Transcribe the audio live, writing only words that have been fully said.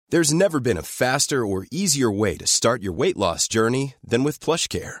There's never been a faster or easier way to start your weight loss journey than with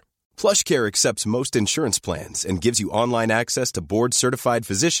PlushCare. PlushCare accepts most insurance plans and gives you online access to board-certified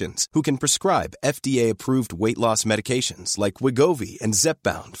physicians who can prescribe FDA-approved weight loss medications like Wegovy and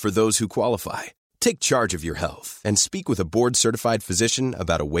Zepbound for those who qualify. Take charge of your health and speak with a board-certified physician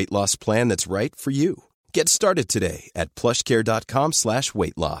about a weight loss plan that's right for you. Get started today at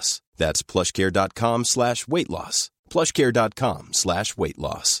plushcare.com/weight loss. That's plushcare.com/weight loss. plushcare.com/weight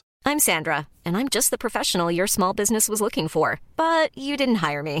loss. I'm Sandra, and I'm just the professional your small business was looking for. But you didn't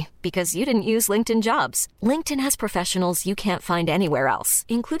hire me because you didn't use LinkedIn Jobs. LinkedIn has professionals you can't find anywhere else,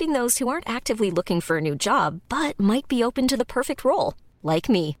 including those who aren't actively looking for a new job, but might be open to the perfect role, like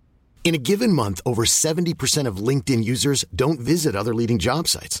me. In a given month, over 70% of LinkedIn users don't visit other leading job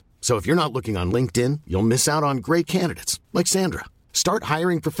sites. So if you're not looking on LinkedIn, you'll miss out on great candidates like Sandra. Start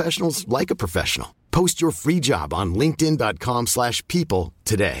hiring professionals like a professional. Post your free job on linkedin.com/people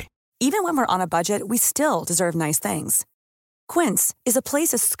today. Even when we're on a budget, we still deserve nice things. Quince is a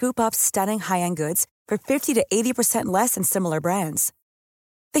place to scoop up stunning high-end goods for 50 to 80% less than similar brands.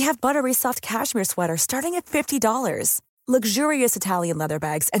 They have buttery soft cashmere sweaters starting at $50, luxurious Italian leather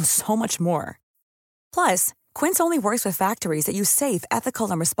bags, and so much more. Plus, Quince only works with factories that use safe,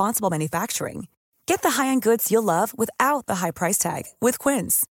 ethical, and responsible manufacturing. Get the high-end goods you'll love without the high price tag with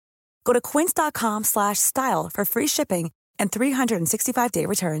Quince. Go to quince.com/style for free shipping and 365-day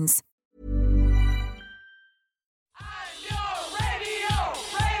returns.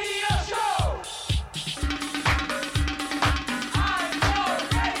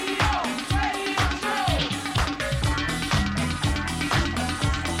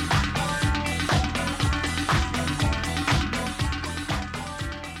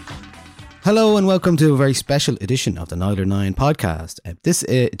 Hello and welcome to a very special edition of the Niler 9 podcast. This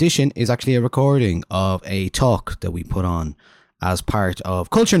edition is actually a recording of a talk that we put on as part of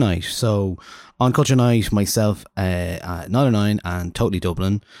Culture Night. So on Culture Night, myself, Niler 9 and Totally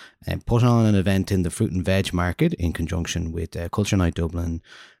Dublin put on an event in the Fruit and Veg Market in conjunction with Culture Night Dublin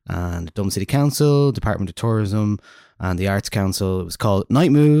and Dublin City Council, Department of Tourism and the Arts Council. It was called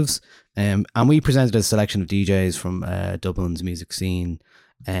Night Moves, and we presented a selection of DJs from Dublin's music scene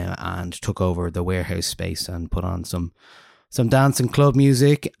and took over the warehouse space and put on some dance and club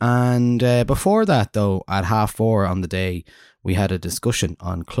music. And before that, though, at 4:30 on the day, we had a discussion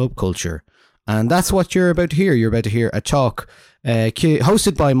on club culture. And that's what you're about to hear. You're about to hear a talk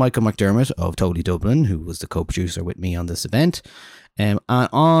hosted by Michael McDermott of Totally Dublin, who was the co-producer with me on this event. And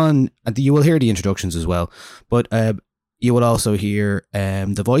you will hear the introductions as well. But you will also hear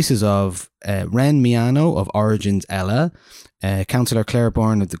the voices of Ren Miano of Origins Ella, Councillor Claire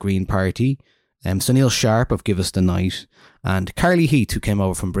Byrne of the Green Party, Sunil Sharp of Give Us the Night, and Carly Heath, who came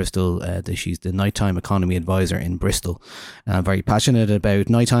over from Bristol. She's the Nighttime Economy Advisor in Bristol. Very passionate about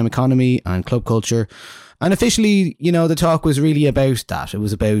nighttime economy and club culture. And officially, the talk was really about that. It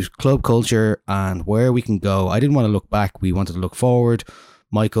was about club culture and where we can go. I didn't want to look back. We wanted to look forward.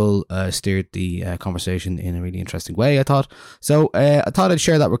 Michael steered the conversation in a really interesting way, I thought. So I thought I'd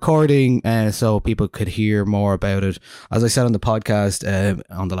share that recording so people could hear more about it. As I said on the podcast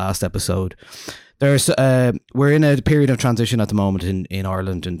on the last episode, we're in a period of transition at the moment in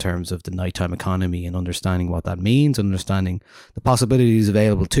Ireland in terms of the nighttime economy and understanding what that means, understanding the possibilities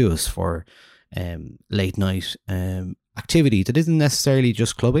available to us for late night activity that isn't necessarily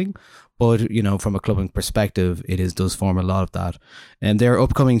just clubbing. But, from a clubbing perspective, does form a lot of that. And there are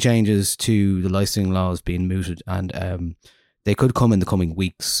upcoming changes to the licensing laws being mooted, and they could come in the coming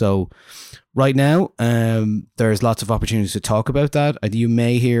weeks. So right now, there's lots of opportunities to talk about that. You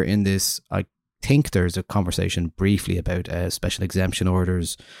may hear in this, I think there's a conversation briefly about special exemption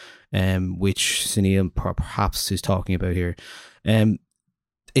orders, which Sunil perhaps is talking about here.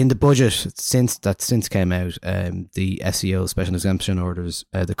 In the budget, since came out, the SEO special exemption orders,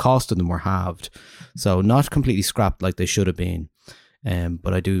 the cost of them were halved, so not completely scrapped like they should have been.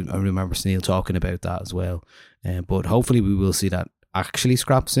 But I remember Sunil talking about that as well. But hopefully we will see that actually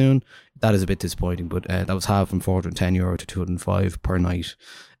scrapped soon. That is a bit disappointing, but that was halved from €410 to €205 per night,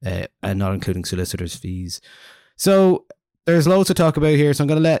 and not including solicitors' fees. So there's loads to talk about here. So I'm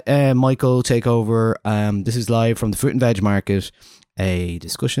going to let Michael take over. This is live from the Fruit and Veg Market, a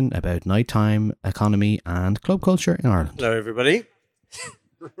discussion about nighttime economy and club culture in Ireland. Hello, everybody.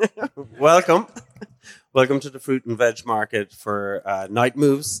 Welcome. Welcome to the Fruit and Veg Market for Night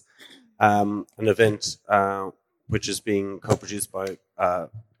Moves, an event which is being co-produced by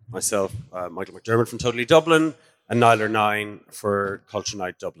myself, Michael McDermott from Totally Dublin, and Niler 9 for Culture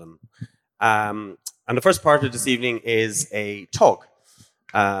Night Dublin. And the first part of this evening is a talk,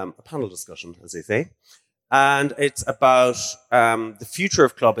 a panel discussion, as they say, And it's about the future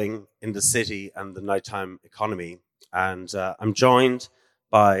of clubbing in the city and the nighttime economy. And I'm joined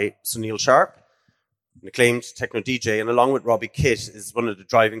by Sunil Sharp, an acclaimed techno DJ, and along with Robbie Kitt, is one of the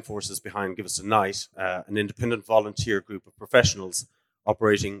driving forces behind Give Us a Night, an independent volunteer group of professionals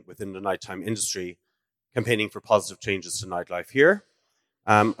operating within the nighttime industry, campaigning for positive changes to nightlife here.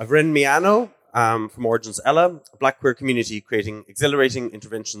 I've Ren Miano from Origins Ella, a black queer community creating exhilarating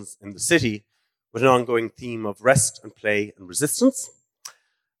interventions in the city with an ongoing theme of rest and play and resistance.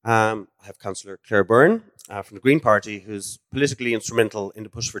 I have Councillor Claire Byrne from the Green Party, who's politically instrumental in the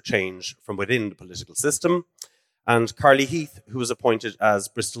push for change from within the political system, and Carly Heath, who was appointed as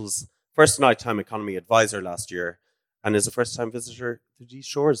Bristol's first nighttime economy advisor last year and is a first-time visitor to these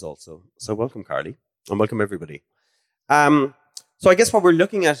shores also. So welcome, Carly, and welcome everybody. So I guess what we're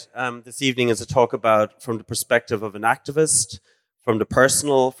looking at this evening is a talk about from the perspective of an activist, from the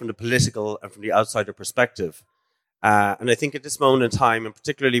personal, from the political, and from the outsider perspective. And I think at this moment in time, and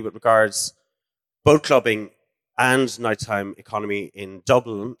particularly with regards both clubbing and nighttime economy in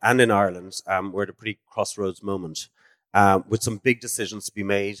Dublin and in Ireland, we're at a pretty crossroads moment with some big decisions to be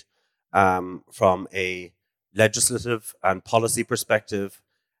made from a legislative and policy perspective.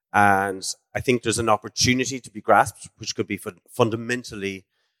 And I think there's an opportunity to be grasped, which could be fundamentally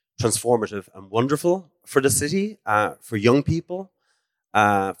transformative and wonderful for the city, for young people,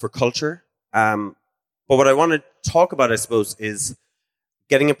 for culture. But what I want to talk about, I suppose, is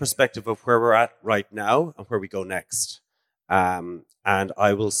getting a perspective of where we're at right now and where we go next. And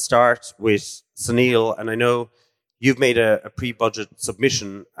I will start with Sunil. And I know you've made a pre-budget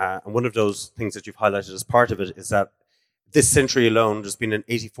submission. And one of those things that you've highlighted as part of it is that this century alone, there's been an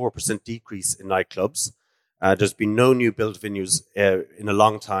 84% decrease in nightclubs. There's been no new built venues in a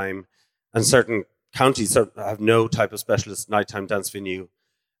long time. And certain counties have no type of specialist nighttime dance venue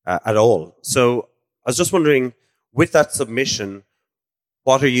at all. So I was just wondering, with that submission,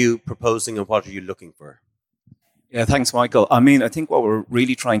 what are you proposing and what are you looking for? Yeah, thanks, Michael. I mean, I think what we're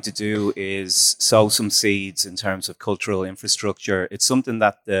really trying to do is sow some seeds in terms of cultural infrastructure. It's something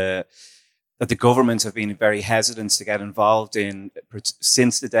that the governments have been very hesitant to get involved in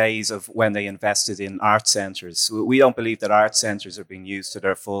since the days of when they invested in art centres. We don't believe that art centres are being used to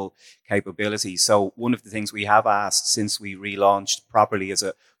their full capability. So one of the things we have asked since we relaunched properly as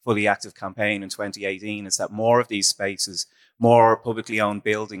a fully active campaign in 2018 is that more of these spaces, more publicly owned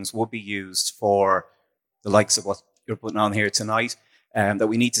buildings would be used for the likes of what you're putting on here tonight. That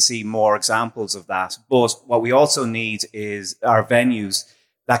we need to see more examples of that. But what we also need is our venues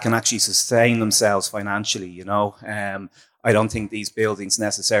that can actually sustain themselves financially, you know. I don't think these buildings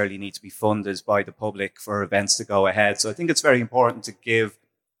necessarily need to be funded by the public for events to go ahead. So I think it's very important to give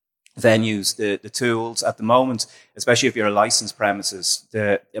venues the tools at the moment, especially if you're a licensed premises,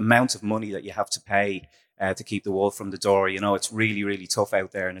 the amount of money that you have to pay to keep the wolf from the door. You know, it's really, really tough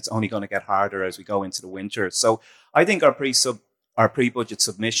out there, and it's only going to get harder as we go into the winter. So I think our pre-budget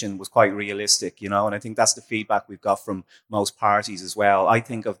submission was quite realistic, you know, and I think that's the feedback we've got from most parties as well. I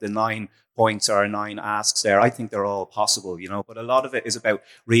think of the 9 points or 9 asks there, I think they're all possible, you know, but a lot of it is about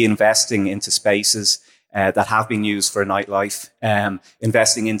reinvesting into spaces that have been used for nightlife,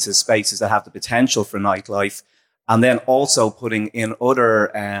 investing into spaces that have the potential for nightlife, and then also putting in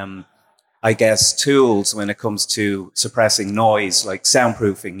other I guess, tools when it comes to suppressing noise, like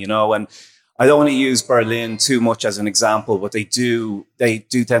soundproofing, you know. And I don't want to use Berlin too much as an example, but they do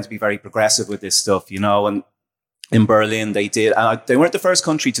tend to be very progressive with this stuff, you know. And in Berlin, they did, and they weren't the first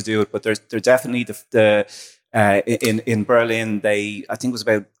country to do it, but they're definitely in Berlin, I think it was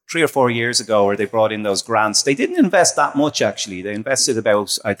about 3 or 4 years ago, where they brought in those grants. They didn't invest that much, actually. They invested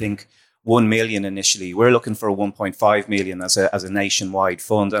about, I think, 1 million initially. We're looking for 1.5 million as a nationwide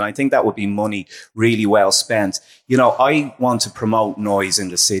fund. And I think that would be money really well spent. You know, I want to promote noise in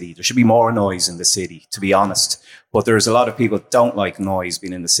the city. There should be more noise in the city, to be honest. But there's a lot of people that don't like noise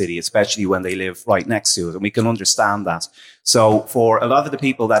being in the city, especially when they live right next to it. And we can understand that. So for a lot of the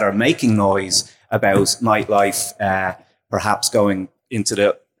people that are making noise about nightlife, perhaps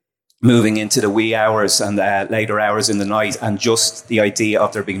moving into the wee hours and later hours in the night, and just the idea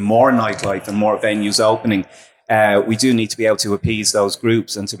of there being more nightlife and more venues opening, we do need to be able to appease those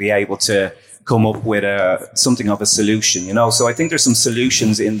groups and to be able to come up with something of a solution, you know. So I think there's some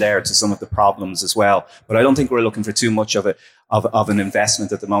solutions in there to some of the problems as well. But I don't think we're looking for too much of an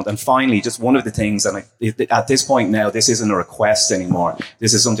investment at the moment. And finally, just one of the things, and at this point now, this isn't a request anymore.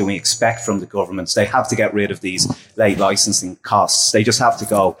 This is something we expect from the governments. They have to get rid of these late licensing costs. They just have to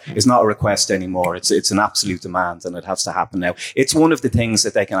go. It's not a request anymore. It's an absolute demand, and it has to happen now. It's one of the things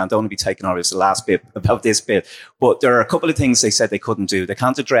that they can, I don't want to be taking on the last bit about this bit, but there are a couple of things they said they couldn't do. They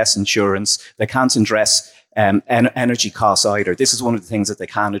can't address insurance. They can't address energy costs either. This is one of the things that they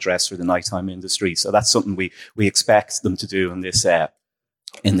can address for the nighttime industry. So that's something we expect them to do in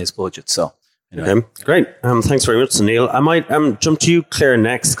this budget. So, okay, great. Thanks very much, Neil. I might jump to you, Claire,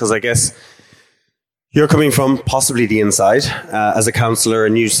 next, because I guess you're coming from possibly the inside as a councillor,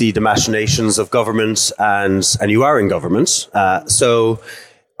 and you see the machinations of government, and you are in government. So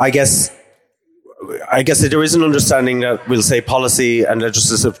I guess there is an understanding that we'll say policy and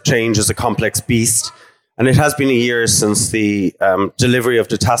legislative change is a complex beast. And it has been a year since the delivery of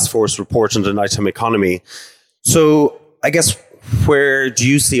the task force report on the nighttime economy. So I guess, where do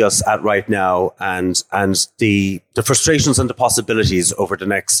you see us at right now, and the frustrations and the possibilities over the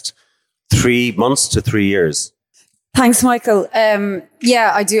next 3 months to 3 years? Thanks, Michael.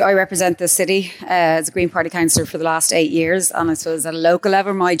 I do. I represent the city as a Green Party councillor for the last 8 years. And I suppose at a local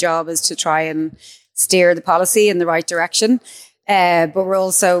level, my job is to try and steer the policy in the right direction. But we're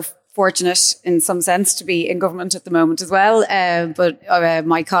also fortunate in some sense to be in government at the moment as well. But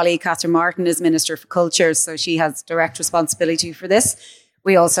my colleague, Catherine Martin, is Minister for Culture, so she has direct responsibility for this.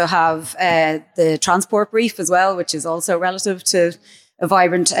 We also have the transport brief as well, which is also relative to a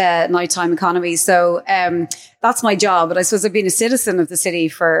vibrant nighttime economy. So that's my job. But I suppose I've been a citizen of the city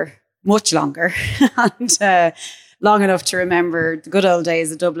for much longer and long enough to remember the good old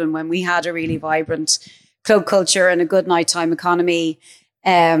days of Dublin when we had a really vibrant club culture and a good nighttime economy.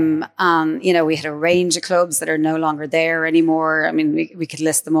 And, we had a range of clubs that are no longer there anymore. I mean, we could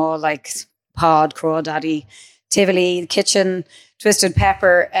list them all, like Pod, Crawdaddy, Tivoli, Kitchen, Twisted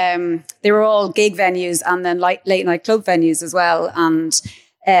Pepper. They were all gig venues and then late night club venues as well. And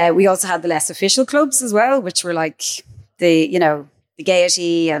we also had the less official clubs as well, which were like the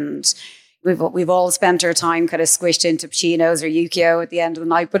Gaiety, and we've all spent our time kind of squished into Pacino's or Yukio at the end of the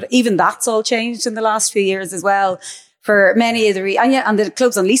night. But even that's all changed in the last few years as well. For many of and the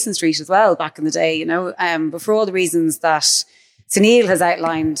clubs on Leeson Street as well back in the day, but for all the reasons that Sunil has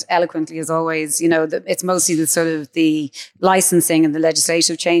outlined eloquently as always, it's mostly the sort of the licensing and the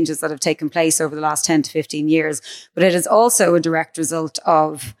legislative changes that have taken place over the last 10 to 15 years. But it is also a direct result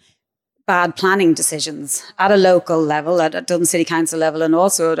of bad planning decisions at a local level, at a Dublin City Council level, and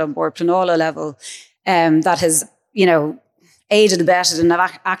also at a Bord Pleanála level, that has, aided, abetted and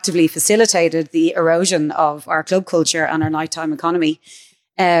have actively facilitated the erosion of our club culture and our nighttime economy.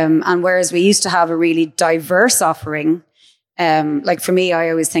 And whereas we used to have a really diverse offering, like for me, I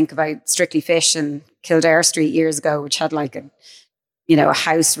always think about Strictly Fish in Kildare Street years ago, which had like a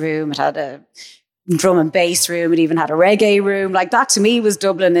house room, it had a drum and bass room, it even had a reggae room. Like that to me was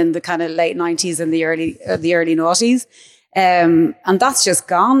Dublin in the kind of late 90s and the early noughties. And that's just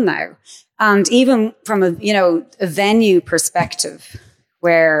gone now. And even from a venue perspective,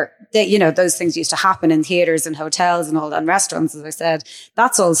 where those things used to happen in theatres and hotels and all that, and restaurants, as I said,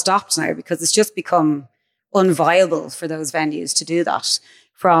 that's all stopped now because it's just become unviable for those venues to do that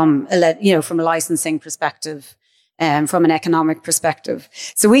from a licensing perspective and from an economic perspective.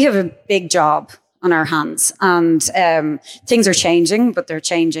 So we have a big job on our hands, and things are changing, but they're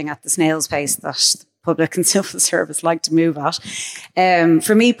changing at the snail's pace that public and civil service like to move at.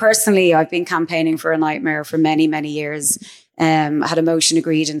 For me personally, I've been campaigning for a nightmare for many, many years. I had a motion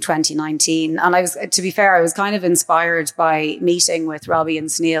agreed in 2019. And I was kind of inspired by meeting with Robbie and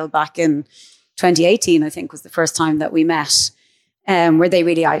Sunil back in 2018, I think was the first time that we met, where they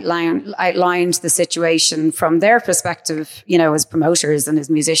really outlined the situation from their perspective, as promoters and as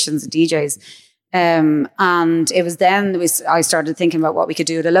musicians and DJs. And it was then I started thinking about what we could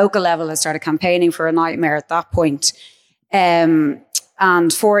do at a local level. I started campaigning for a nightmare at that point. And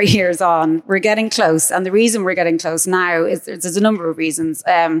 4 years on, we're getting close. And the reason we're getting close now is there's a number of reasons.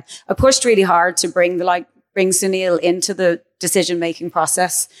 I pushed really hard to bring Sunil into the decision-making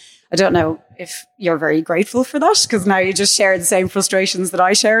process. I don't know if you're very grateful for that, because now you just share the same frustrations that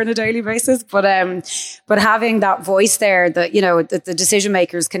I share on a daily basis. But having that voice there that, that the decision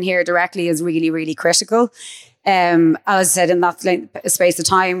makers can hear directly is really, really critical. As I said, in that space of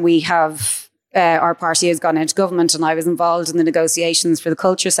time, we have, our party has gone into government, and I was involved in the negotiations for the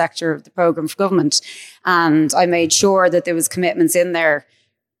culture sector of the programme for government. And I made sure that there was commitments in there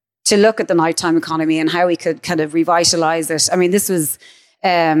to look at the nighttime economy and how we could kind of revitalise it. I mean, this was...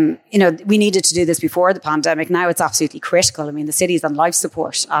 we needed to do this before the pandemic. Now it's absolutely critical. I mean, the city's on life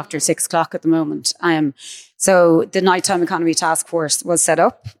support after 6 o'clock at the moment. So the Nighttime Economy Task Force was set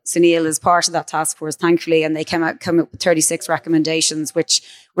up. Sunil is part of that task force, thankfully, and they come up with 36 recommendations, which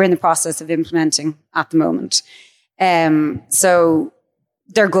we're in the process of implementing at the moment. So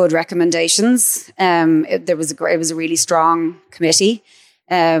they're good recommendations. It was a really strong committee.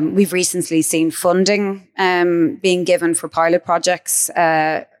 We've recently seen funding being given for pilot projects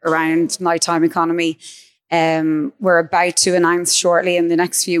around nighttime economy. We're about to announce shortly in the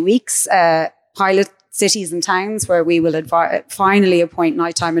next few weeks pilot cities and towns where we will finally appoint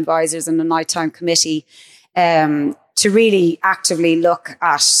nighttime advisors and a nighttime committee to really actively look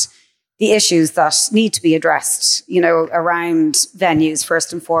at the issues that need to be addressed, around venues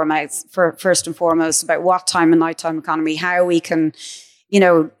first and foremost about what time and nighttime economy, how we can,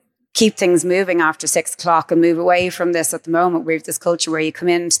 keep things moving after 6 o'clock and move away from this. At the moment, we have this culture where you come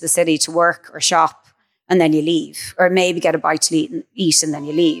into the city to work or shop and then you leave, or maybe get a bite to eat and then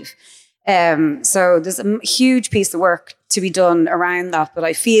you leave. So there's a huge piece of work to be done around that, but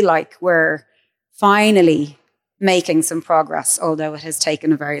I feel like we're finally making some progress, although it has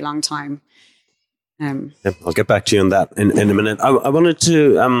taken a very long time. I'll get back to you on that in a minute. I wanted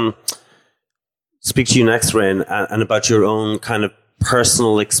to speak to you next, Rain, and about your own kind of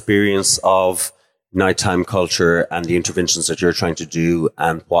personal experience of nighttime culture and the interventions that you're trying to do,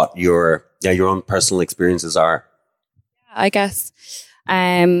 and what your own personal experiences are. I guess,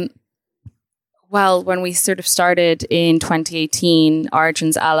 well, when we sort of started in 2018,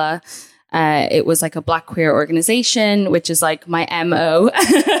 Origins Ella, it was like a Black queer organization, which is like my MO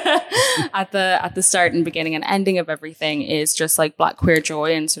at the start and beginning and ending of everything is just like Black queer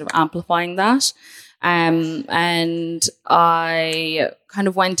joy and sort of amplifying that. And I kind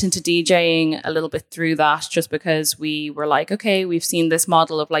of went into DJing a little bit through that, just because we were like, okay, we've seen this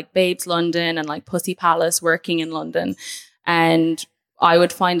model of like Babes London and like Pussy Palace working in London. And I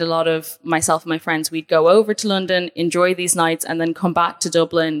would find a lot of myself and my friends, we'd go over to London, enjoy these nights, and then come back to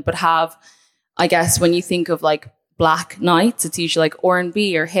Dublin, but have, I guess, when you think of like Black nights, it's usually like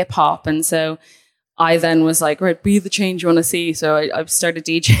R&B or hip hop. And so I then was like, right, be the change you want to see. So I started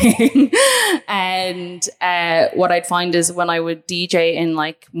DJing. And what I'd find is when I would DJ in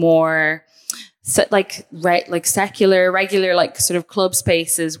like more secular, regular, like sort of club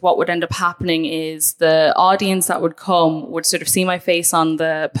spaces, what would end up happening is the audience that would come would sort of see my face on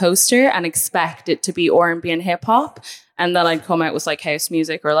the poster and expect it to be R&B and hip hop. And then I'd come out with like house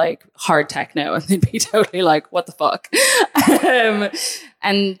music or like hard techno, and they'd be totally like, what the fuck?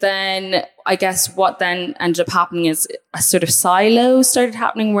 And then I guess what then ended up happening is a sort of silo started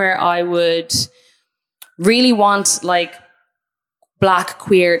happening where I would really want like Black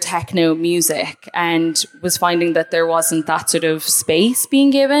queer techno music, and was finding that there wasn't that sort of space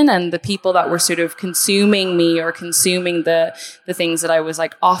being given, and the people that were sort of consuming me or consuming the things that I was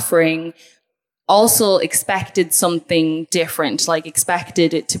like offering also expected something different, like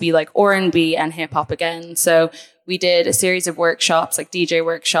expected it to be like R&B and hip hop again. So we did a series of workshops, like DJ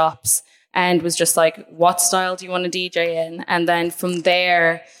workshops, and was just like, what style do you want to DJ in? And then from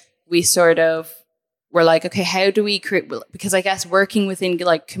there, we sort of were like, okay, how do we create, because I guess working within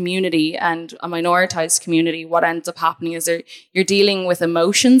like community and a minoritized community, what ends up happening is you're dealing with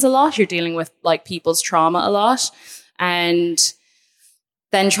emotions a lot. You're dealing with like people's trauma a lot. And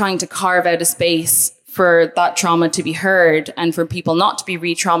then trying to carve out a space for that trauma to be heard and for people not to be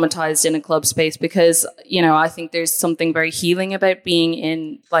re-traumatized in a club space. Because, I think there's something very healing about being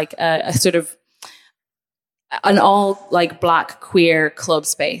in like a sort of an all like Black queer club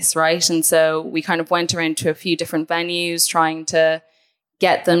space, right? And so we kind of went around to a few different venues trying to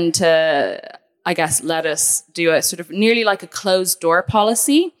get them to, I guess, let us do a sort of nearly like a closed door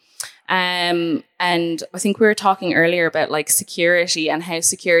policy. And I think we were talking earlier about like security and how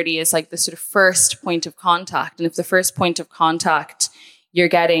security is like the sort of first point of contact. And if the first point of contact you're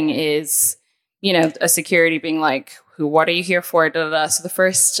getting is, a security being like, what are you here for? Da, da, da. So the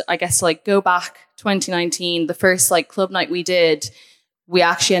first, I guess, like go back 2019, the first like club night we did, we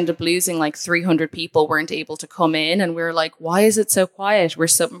actually ended up losing like 300 people weren't able to come in. And we were like, why is it so quiet? We're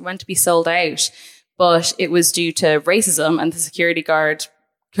meant to be sold out. But it was due to racism and the security guard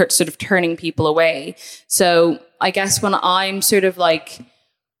sort of turning people away. So I guess when I'm sort of like,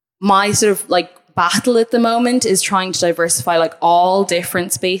 my sort of like battle at the moment is trying to diversify like all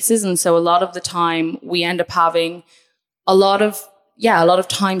different spaces. And so a lot of the time we end up having a lot of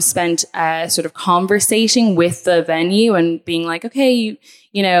time spent sort of conversating with the venue and being like, okay,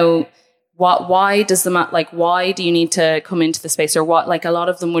 why do you need to come into the space, or what? Like a lot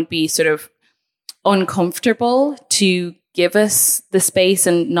of them would be sort of uncomfortable to give us the space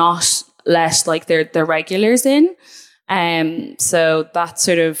and not let like their regulars in. So that's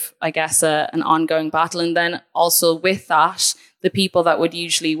sort of, I guess, an ongoing battle. And then also with that, the people that would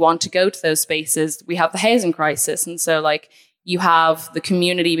usually want to go to those spaces, we have the housing crisis. And so like you have the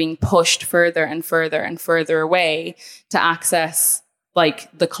community being pushed further and further and further away to access like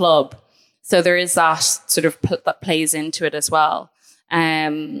the club. So there is that sort of that plays into it as well.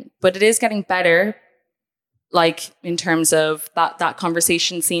 But it is getting better. like in terms of that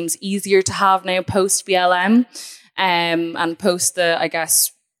conversation seems easier to have now post BLM, and post the, I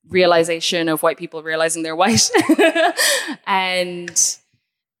guess, realization of white people realizing they're white. And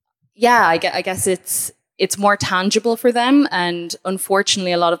yeah, I guess it's more tangible for them. And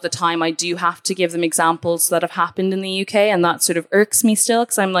unfortunately, a lot of the time I do have to give them examples that have happened in the UK. And that sort of irks me still,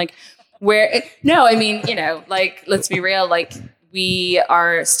 because I'm like, like, let's be real, like, we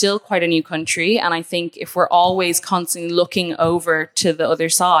are still quite a new country. And I think if we're always constantly looking over to the other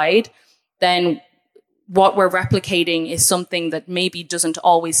side, then what we're replicating is something that maybe doesn't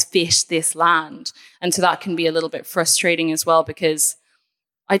always fit this land. And so that can be a little bit frustrating as well, because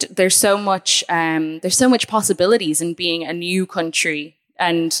there's so much possibilities in being a new country.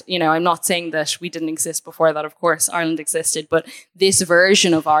 And, I'm not saying that we didn't exist before that. Of course, Ireland existed, but this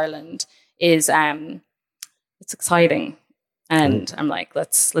version of Ireland is, it's exciting. And I'm like,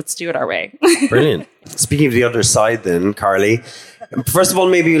 let's do it our way. Brilliant. Speaking of the other side then, Carly, first of all,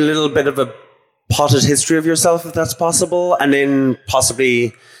 maybe a little bit of a potted history of yourself, if that's possible, and then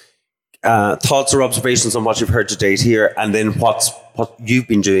possibly thoughts or observations on what you've heard to date here, and then what you've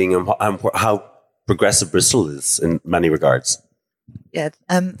been doing and how progressive Bristol is in many regards. Yeah,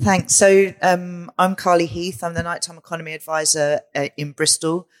 thanks. So I'm Carly Heath. I'm the Nighttime Economy Advisor in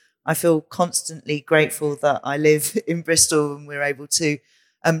Bristol. I feel constantly grateful that I live in Bristol and we're able to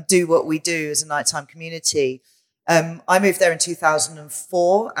do what we do as a nighttime community. I moved there in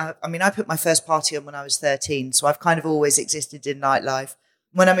 2004. I put my first party on when I was 13, so I've kind of always existed in nightlife.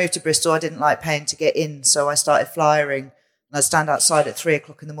 When I moved to Bristol, I didn't like paying to get in, so I started flyering, and I'd stand outside at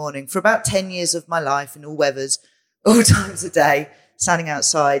 3:00 in the morning for about 10 years of my life in all weathers, all times a day, standing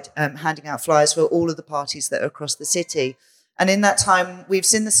outside, handing out flyers for all of the parties that are across the city. And in that time, we've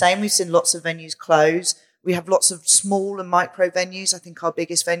seen the same. We've seen lots of venues close. We have lots of small and micro venues. I think our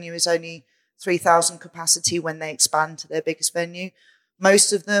biggest venue is only 3,000 capacity when they expand to their biggest venue.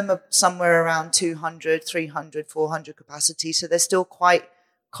 Most of them are somewhere around 200, 300, 400 capacity. So they're still quite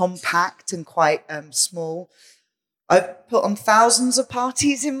compact and quite small. I've put on thousands of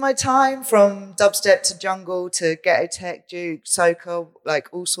parties in my time, from dubstep to jungle to ghetto tech, juke, soca, like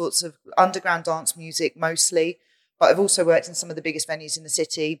all sorts of underground dance music mostly. But I've also worked in some of the biggest venues in the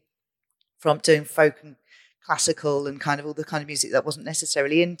city, from doing folk and classical and kind of all the kind of music that I wasn't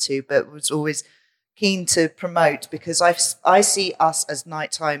necessarily into, but was always keen to promote, because I see us as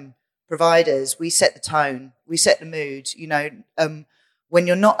nighttime providers. We set the tone, we set the mood. When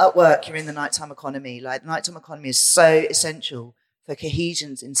you're not at work, you're in the nighttime economy. Like, the nighttime economy is so essential for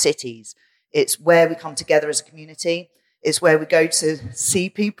cohesions in cities. It's where we come together as a community. It's where we go to see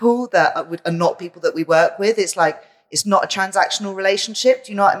people that are not people that we work with. It's like, it's not a transactional relationship.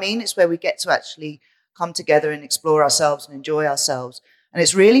 Do you know what I mean? It's where we get to actually come together and explore ourselves and enjoy ourselves. And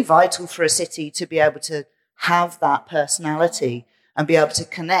it's really vital for a city to be able to have that personality and be able to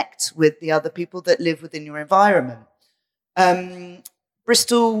connect with the other people that live within your environment.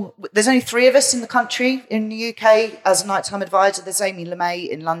 Bristol, there's only 3 of us in the country, in the UK, as a nighttime advisor. There's Amy LeMay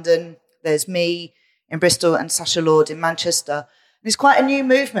in London. There's me in Bristol and Sasha Lord in Manchester. And it's quite a new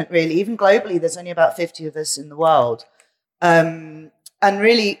movement, really. Even globally, there's only about 50 of us in the world. And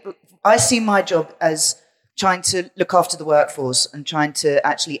really, I see my job as trying to look after the workforce and trying to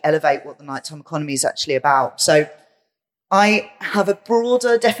actually elevate what the nighttime economy is actually about. So I have a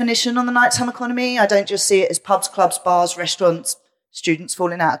broader definition on the nighttime economy. I don't just see it as pubs, clubs, bars, restaurants, students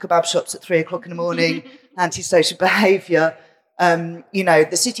falling out of kebab shops at 3:00 in the morning, antisocial behaviour. The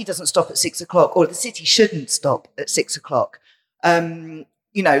city doesn't stop at 6:00, or the city shouldn't stop at 6:00.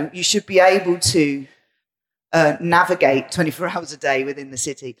 You should be able to navigate 24 hours a day within the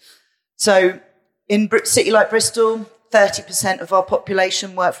city. So in a city like Bristol, 30% of our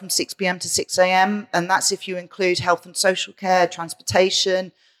population work from 6 p.m. to 6 a.m. And that's if you include health and social care,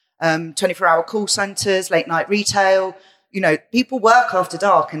 transportation, 24-hour call centres, late night retail. People work after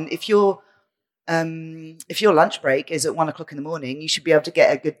dark. And if your lunch break is at 1:00 in the morning, you should be able to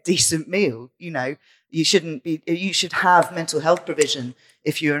get a good, decent meal. You should have mental health provision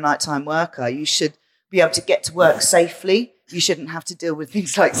if you're a nighttime worker. You should be able to get to work safely. You shouldn't have to deal with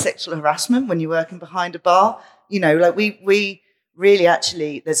things like sexual harassment when you're working behind a bar. We really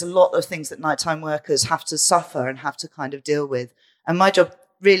actually, there's a lot of things that nighttime workers have to suffer and have to kind of deal with. And my job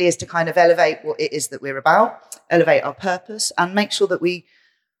really is to kind of elevate what it is that we're about, elevate our purpose, and make sure that we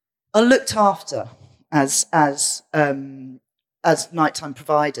are looked after as nighttime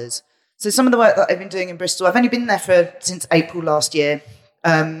providers. So some of the work that I've been doing in Bristol, I've only been there since April last year.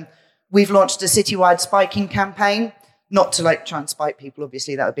 We've launched a citywide spiking campaign, not to try and spike people,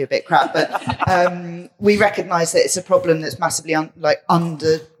 obviously that would be a bit crap, but we recognise that it's a problem that's massively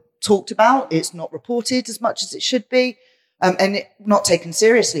talked about. It's not reported as much as it should be, and not taken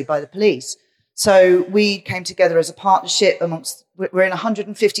seriously by the police. So we came together as a partnership we're in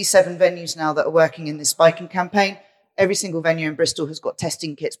 157 venues now that are working in this spiking campaign. Every single venue in Bristol has got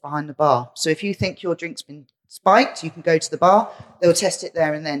testing kits behind the bar. So if you think your drink's been spiked, you can go to the bar. They'll test it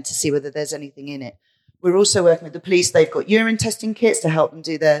there and then to see whether there's anything in it. We're also working with the police. They've got urine testing kits to help them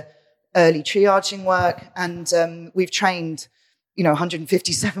do their early triaging work. And we've trained,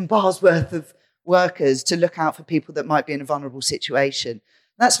 157 bars worth of workers to look out for people that might be in a vulnerable situation.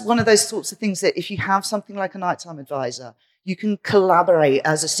 That's one of those sorts of things that if you have something like a nighttime advisor, you can collaborate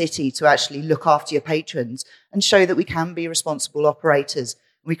as a city to actually look after your patrons and show that we can be responsible operators.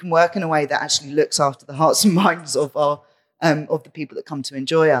 We can work in a way that actually looks after the hearts and minds of of the people that come to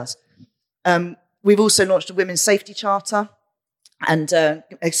enjoy us. We've also launched a women's safety charter, and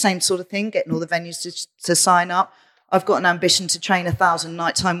same sort of thing, getting all the venues to sign up. I've got an ambition to train 1,000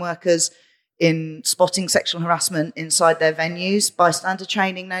 nighttime workers in spotting sexual harassment inside their venues, bystander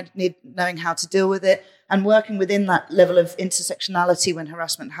training, knowing how to deal with it, and working within that level of intersectionality when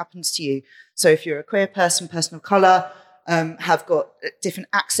harassment happens to you. So if you're a queer person of colour, have got different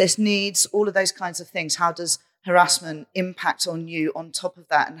access needs, all of those kinds of things, how does harassment impact on you on top of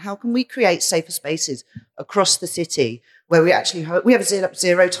that? And how can we create safer spaces across the city where we have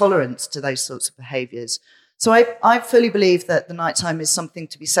zero tolerance to those sorts of behaviours? So I fully believe that the nighttime is something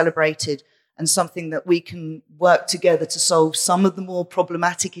to be celebrated and something that we can work together to solve some of the more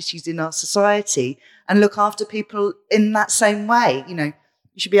problematic issues in our society and look after people in that same way. You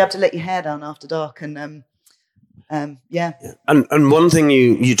should be able to let your hair down after dark and yeah. And one thing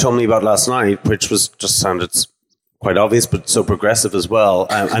you told me about last night, which sounded quite obvious, but so progressive as well.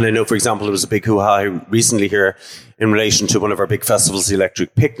 And I know, for example, there was a big hoo-ha recently here in relation to one of our big festivals, the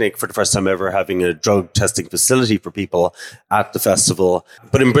Electric Picnic, for the first time ever having a drug testing facility for people at the festival.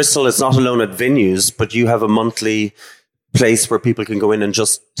 But in Bristol, it's not alone at venues, but you have a monthly place where people can go in and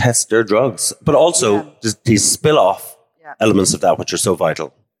just test their drugs, but also these spill-off elements of that, which are so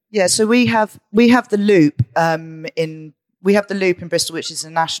vital. Yeah, so we have the Loop in Bristol, which is a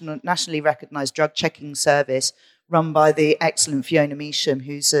nationally recognised drug checking service run by the excellent Fiona Measham,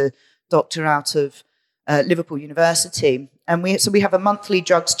 who's a doctor out of Liverpool University. And we have a monthly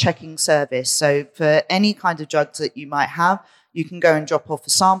drugs checking service. So for any kind of drugs that you might have, you can go and drop off a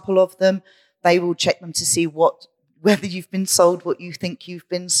sample of them. They will check them to see whether you've been sold what you think you've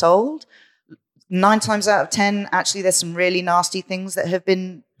been sold. 9 times out of 10, actually, there's some really nasty things that have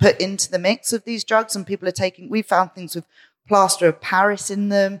been put into the mix of these drugs, and people are taking. We found things with plaster of Paris in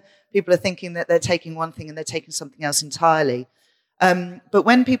them. People are thinking that they're taking one thing and they're taking something else entirely. But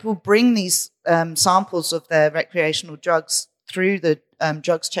when people bring these samples of their recreational drugs through the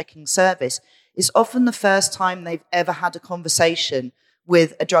drugs checking service, it's often the first time they've ever had a conversation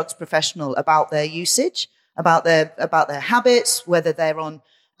with a drugs professional about their usage, about their habits, whether they're on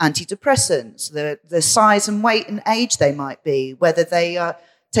antidepressants, the size and weight and age they might be, whether they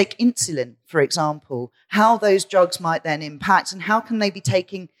take insulin, for example, how those drugs might then impact, and how can they be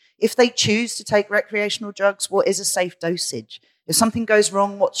taking, if they choose to take recreational drugs, what is a safe dosage? If something goes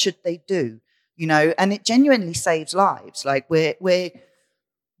wrong, what should they do? And it genuinely saves lives. Like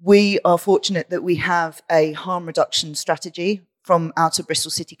we are fortunate that we have a harm reduction strategy from out of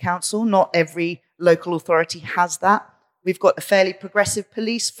Bristol City Council. Not every local authority has that. We've got a fairly progressive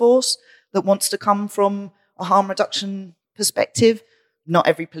police force that wants to come from a harm reduction perspective. Not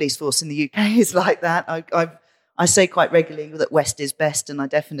every police force in the UK is like that. I say quite regularly that West is best, and I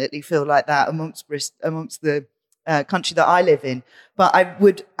definitely feel like that amongst the country that I live in. But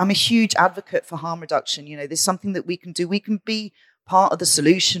I'm a huge advocate for harm reduction. There's something that we can do. We can be part of the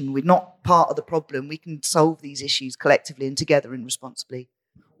solution. We're not part of the problem. We can solve these issues collectively and together and responsibly.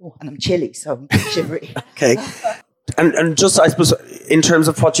 Oh, and I'm chilly, so I'm shivery. Okay. And just, I suppose, in terms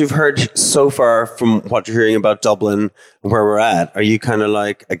of what you've heard so far from what you're hearing about Dublin and where we're at, are you kind of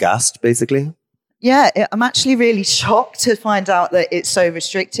like aghast, basically? Yeah, I'm actually really shocked to find out that it's so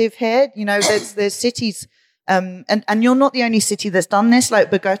restrictive here. There's cities, and you're not the only city that's done this.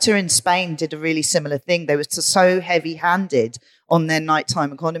 Like Bogota in Spain did a really similar thing. They were so heavy-handed on their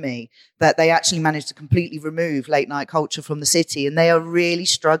nighttime economy that they actually managed to completely remove late night culture from the city, and they are really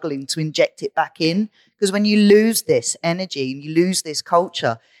struggling to inject it back in. Because when you lose this energy and you lose this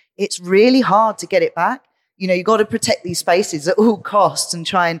culture, it's really hard to get it back. You've got to protect these spaces at all costs and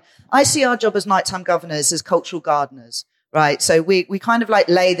try and... I see our job as nighttime governors as cultural gardeners, right? So we kind of like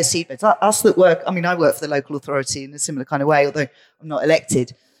lay the seedbeds. Us that work... I work for the local authority in a similar kind of way, although I'm not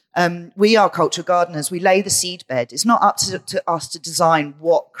elected. We are culture gardeners. We lay the seed bed. It's not up to us to design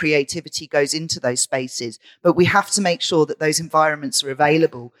what creativity goes into those spaces, but we have to make sure that those environments are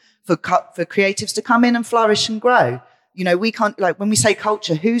available for creatives to come in and flourish and grow. You know, we can't, like, when we say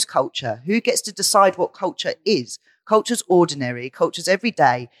culture, whose culture? Who gets to decide what culture is? Culture's ordinary. Culture's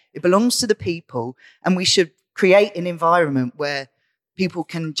everyday. It belongs to the people, and we should create an environment where people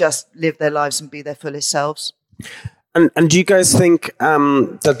can just live their lives and be their fullest selves. And do you guys think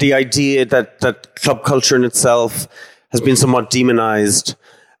that the idea that club culture in itself has been somewhat demonized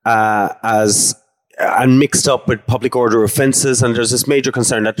as and mixed up with public order offences, and there's this major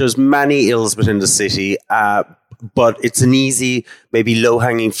concern that there's many ills within the city, but it's an easy, maybe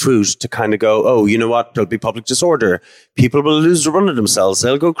low-hanging fruit to kind of go, oh, you know what, there'll be public disorder. People will lose the run of themselves.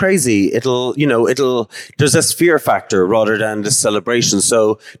 They'll go crazy. There's this fear factor rather than this celebration.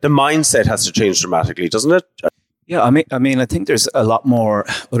 So the mindset has to change dramatically, doesn't it? Yeah, I mean, I think there's a lot more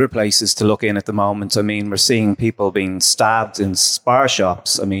other places to look in at the moment. I mean, we're seeing people being stabbed in spar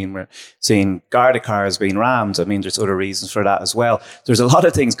shops. I mean, we're seeing Garda cars being rammed. I mean, there's other reasons for that as well. There's a lot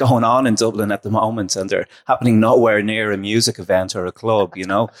of things going on in Dublin at the moment, and they're happening nowhere near a music event or a club, you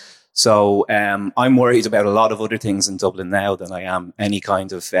know. So I'm worried about a lot of other things in Dublin now than I am any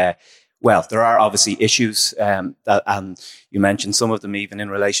kind of... Well, there are obviously issues, and you mentioned some of them even in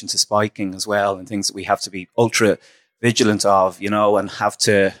relation to spiking as well, and things that we have to be ultra vigilant of, you know, and have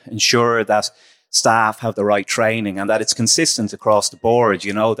to ensure that staff have the right training and that it's consistent across the board,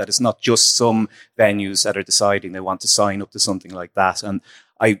 you know, that it's not just some venues that are deciding they want to sign up to something like that. And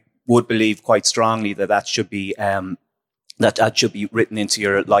I would believe quite strongly that should be... That should be written into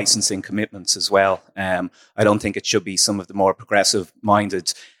your licensing commitments as well. I don't think it should be some of the more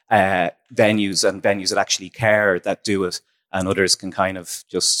progressive-minded venues and venues that actually care that do it, and others can kind of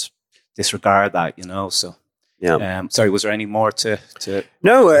just disregard that, you know. So, yeah. Sorry, was there any more to?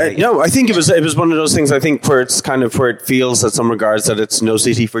 No. I think it was one of those things. I think where it feels, at some regards, that it's no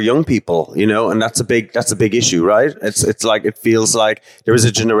city for young people, you know, and that's a big issue, right? It's like, it feels like there is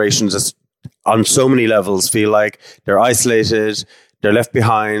a generation just on so many levels feel like they're isolated, they're left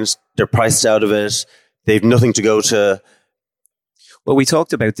behind, they're priced out of it, they've nothing to go to. Well, we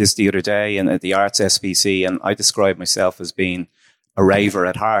talked about this the other day at the Arts SPC, and I describe myself as being a raver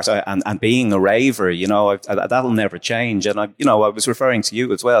at heart, and being a raver, you know, that'll never change. And I was referring to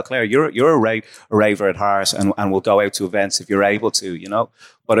you as well, Claire. You're a raver at heart, and will go out to events if you're able to, you know.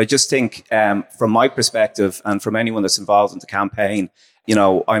 But I just think, from my perspective, and from anyone that's involved in the campaign, you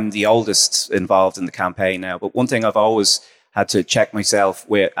know, I'm the oldest involved in the campaign now. But one thing I've always had to check myself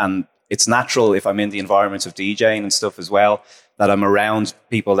with, and it's natural if I'm in the environment of DJing and stuff as well, that I'm around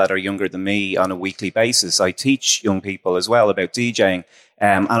people that are younger than me on a weekly basis. I teach young people as well about DJing,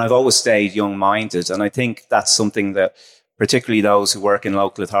 and I've always stayed young-minded. And I think that's something that particularly those who work in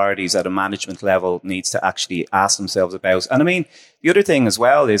local authorities at a management level needs to actually ask themselves about. And I mean, the other thing as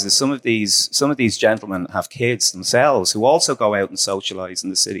well is some of these gentlemen have kids themselves who also go out and socialise in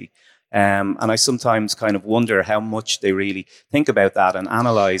the city. And I sometimes kind of wonder how much they really think about that and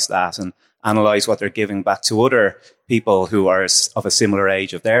analyse that and analyse what they're giving back to other people who are of a similar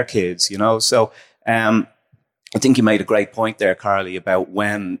age of their kids, you know. So I think you made a great point there, Carly, about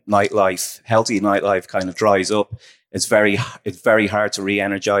when healthy nightlife kind of dries up, it's very hard to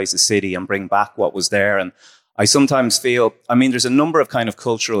re-energize the city and bring back what was there. And I sometimes feel, I mean, there's a number of kind of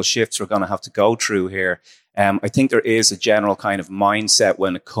cultural shifts we're going to have to go through here. I think there is a general kind of mindset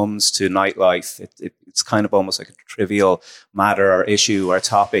when it comes to nightlife. It's kind of almost like a trivial matter or issue or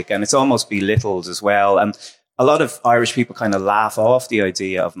topic, and it's almost belittled as well. And a lot of Irish people kind of laugh off the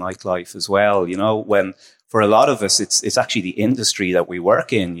idea of nightlife as well, you know, when for a lot of us, it's actually the industry that we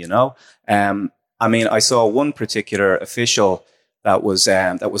work in, you know. I mean, I saw one particular official that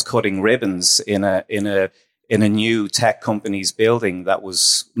was cutting ribbons in a new tech company's building that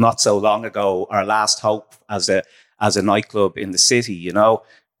was not so long ago our last hope as a nightclub in the city, you know.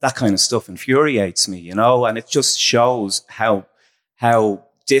 That kind of stuff infuriates me, you know, and it just shows how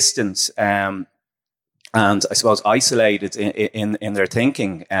distant and I suppose isolated in their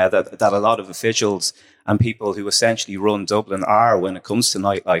thinking that a lot of officials and people who essentially run Dublin are when it comes to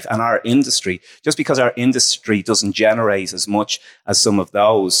nightlife and our industry. Just because our industry doesn't generate as much as some of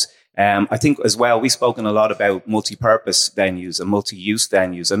those. I think as well, we've spoken a lot about multi-purpose venues and multi-use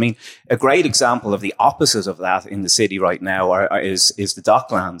venues. I mean, a great example of the opposite of that in the city right now is the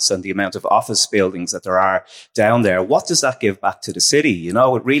Docklands and the amount of office buildings that there are down there. What does that give back to the city? You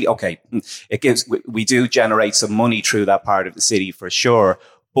know, it really, okay, we do generate some money through that part of the city for sure,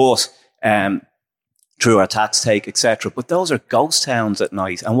 but through our tax take, etc. But those are ghost towns at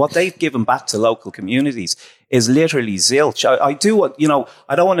night. And what they've given back to local communities is literally zilch.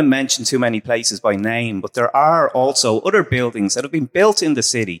 I don't want to mention too many places by name, but there are also other buildings that have been built in the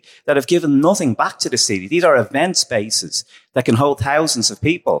city that have given nothing back to the city. These are event spaces that can hold thousands of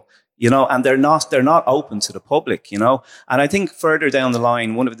people. And they're not open to the public, And I think further down the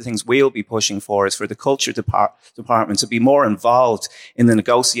line, one of the things we'll be pushing for is for the culture department to be more involved in the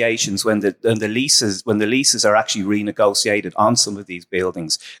negotiations when the leases are actually renegotiated on some of these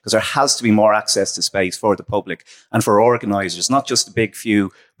buildings, because there has to be more access to space for the public and for organisers, not just the big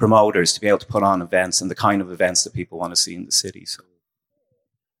few promoters, to be able to put on events and the kind of events that people want to see in the city. So.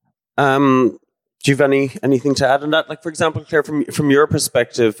 Do you have anything to add on that? Like, for example, Claire, from your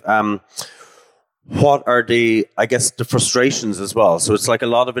perspective, what are the frustrations as well? So it's like a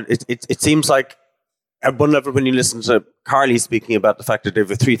lot of it seems like at one level, when you listen to Carly speaking about the fact that they have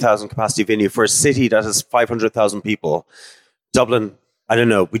a 3,000 capacity venue for a city that has 500,000 people, Dublin, I don't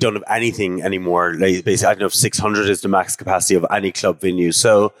know, we don't have anything anymore. Like, basically, I don't know if 600 is the max capacity of any club venue.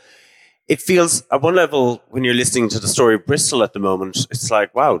 So it feels, at one level, when you're listening to the story of Bristol at the moment, it's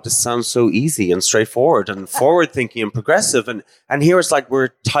like, wow, this sounds so easy and straightforward and forward-thinking and progressive. And here it's like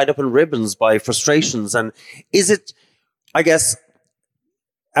we're tied up in ribbons by frustrations. And is it, is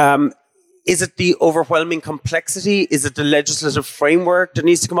it the overwhelming complexity? Is it the legislative framework that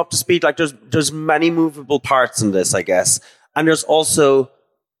needs to come up to speed? Like, there's many movable parts in this, I guess. And there's also,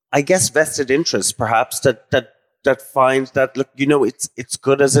 vested interests, perhaps, that finds that, look, it's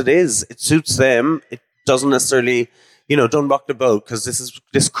good as it is. It suits them. It doesn't necessarily, don't rock the boat, because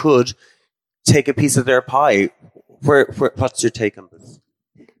this could take a piece of their pie. What's your take on this?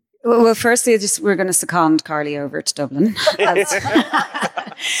 Well, firstly, we're going to second Carly over to Dublin. Yeah,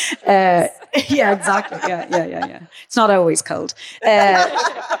 exactly. Yeah. It's not always cold. Look,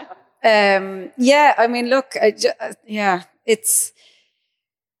 it's.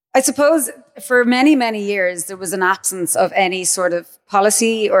 I suppose for many, many years, there was an absence of any sort of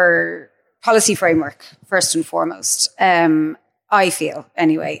policy framework, first and foremost. I feel,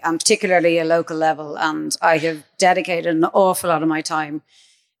 anyway, and particularly a local level. And I have dedicated an awful lot of my time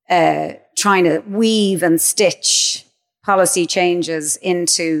trying to weave and stitch policy changes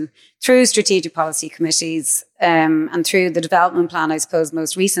through strategic policy committees and through the development plan, I suppose,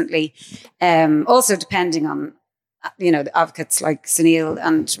 most recently. Also depending on the advocates like Sunil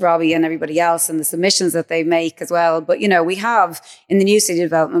and Robbie and everybody else and the submissions that they make as well. But, we have in the new city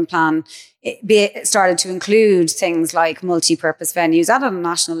development plan, started to include things like multi-purpose venues at a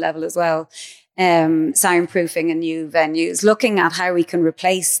national level as well, soundproofing in new venues, looking at how we can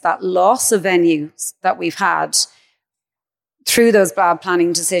replace that loss of venues that we've had through those bad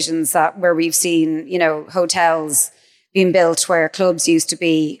planning decisions where we've seen, hotels being built where clubs used to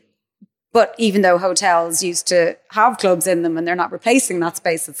be. But even though hotels used to have clubs in them and they're not replacing that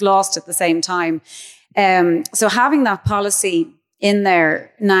space, it's lost at the same time. So having that policy in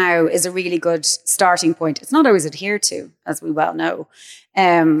there now is a really good starting point. It's not always adhered to, as we well know.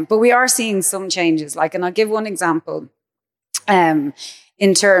 But we are seeing some changes. And I'll give one example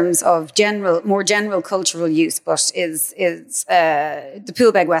in terms of more general cultural use, but is the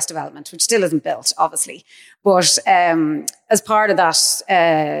Poolbeg West development, which still isn't built, obviously. But as part of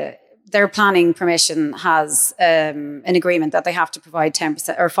that, their planning permission has an agreement that they have to provide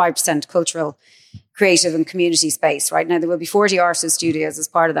 10% or 5% cultural, creative and community space. Right now, there will be 40 artist studios as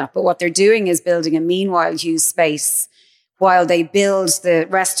part of that. But what they're doing is building a meanwhile use space while they build the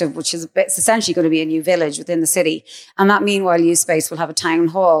rest of, which is essentially going to be a new village within the city. And that meanwhile use space will have a town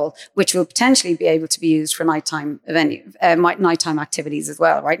hall, which will potentially be able to be used for nighttime activities as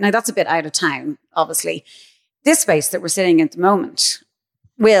well. Right now, that's a bit out of town, obviously. This space that we're sitting in at the moment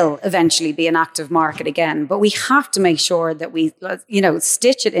will eventually be an active market again. But we have to make sure that we,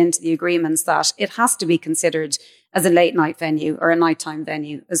 stitch it into the agreements that it has to be considered as a late night venue or a nighttime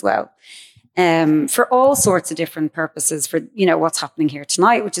venue as well. For all sorts of different purposes for, what's happening here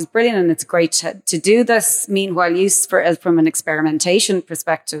tonight, which is brilliant. And it's great to do this meanwhile use from an experimentation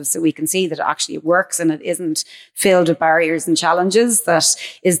perspective, so we can see that it actually works and it isn't filled with barriers and challenges. That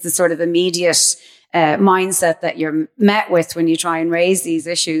is the sort of immediate mindset that you're met with when you try and raise these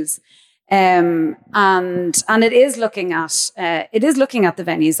issues. And it is looking at the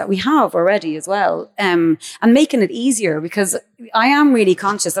venues that we have already as well, and making it easier, because I am really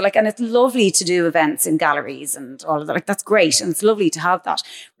conscious that, and it's lovely to do events in galleries and all of that. That's great. And it's lovely to have that.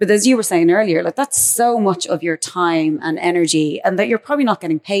 But as you were saying earlier, that's so much of your time and energy, and that you're probably not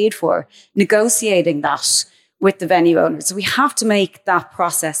getting paid for negotiating that with the venue owners. So we have to make that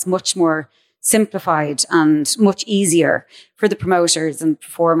process much more simplified and much easier for the promoters and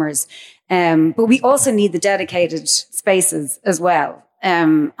performers. But we also need the dedicated spaces as well.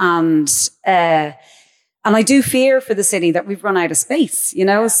 And I do fear for the city that we've run out of space, you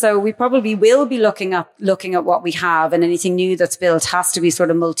know, so we probably will be looking at what we have, and anything new that's built has to be sort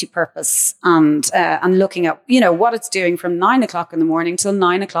of multi-purpose and looking at, you know, what it's doing from 9 o'clock in the morning till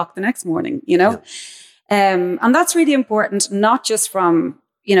 9 o'clock the next morning, you know. Yeah. And that's really important, not just from,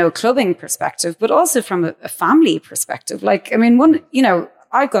 you know, a clubbing perspective, but also from a family perspective. Like, I mean,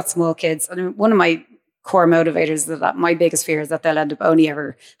 I've got small kids, and one of my core motivators is that my biggest fear is that they'll end up only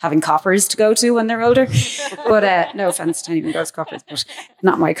ever having coppers to go to when they're older. But no offense to anyone who goes to coppers, but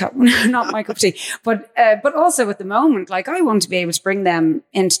not my cup of tea. But also at the moment, like, I want to be able to bring them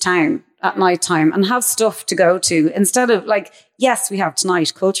into town at night time and have stuff to go to, instead of, like, yes, we have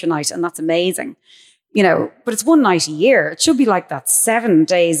tonight, culture night, and that's amazing, you know, but it's one night a year. It should be like that 7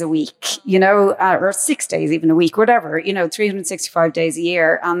 days a week, you know, or 6 days even a week, whatever, you know, 365 days a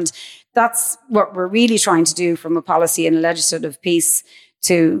year. And that's what we're really trying to do from a policy and a legislative piece,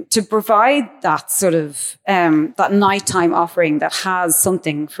 to provide that sort of that nighttime offering that has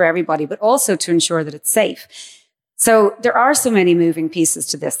something for everybody, but also to ensure that it's safe. So there are so many moving pieces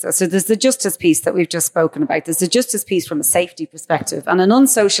to this, though. So there's the justice piece that we've just spoken about. There's the justice piece from a safety perspective. And an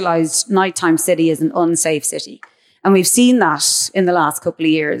unsocialized nighttime city is an unsafe city. And we've seen that in the last couple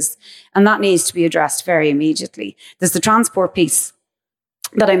of years. And that needs to be addressed very immediately. There's the transport piece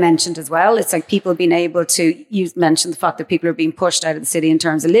that I mentioned as well. It's like people being able to, you mentioned the fact that people are being pushed out of the city in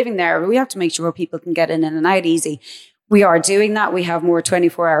terms of living there. But we have to make sure people can get in and out easy. We are doing that. We have more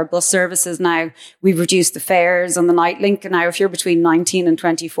 24-hour bus services now. We've reduced the fares on the Nightlink. Now, if you're between 19 and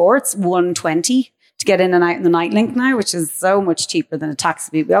 24, it's $120 to get in and out in the Nightlink now, which is so much cheaper than a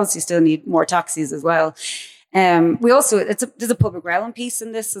taxi. We obviously still need more taxis as well. We also, there's a public realm piece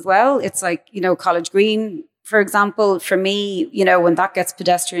in this as well. It's like, you know, College Green, for example, for me, you know, when that gets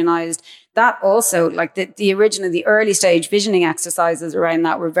pedestrianised, that also, like the early stage visioning exercises around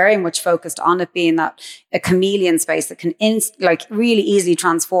that were very much focused on it being that a chameleon space that can really easily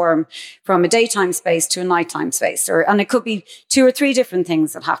transform from a daytime space to a nighttime space. And it could be 2 or 3 different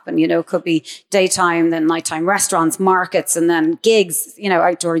things that happen, you know, it could be daytime, then nighttime restaurants, markets, and then gigs, you know,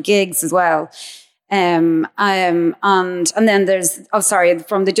 outdoor gigs as well. And then there's,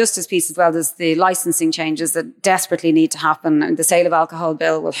 from the justice piece as well, there's the licensing changes that desperately need to happen. And the sale of alcohol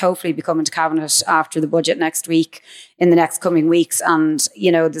bill will hopefully be coming to Cabinet after the budget next week, in the next coming weeks. And,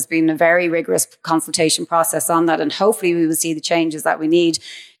 you know, there's been a very rigorous consultation process on that. And hopefully we will see the changes that we need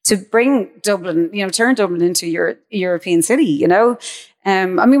to bring Dublin, you know, turn Dublin into your European city, you know. I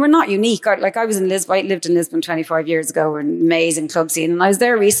mean, we're not unique. I was in Lisbon. I lived in Lisbon 25 years ago. We're an amazing club scene. And I was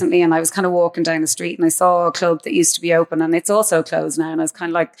there recently, and I was kind of walking down the street, and I saw a club that used to be open, and it's also closed now. And I was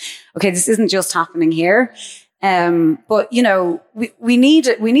kind of like, okay, this isn't just happening here. But, you know, we need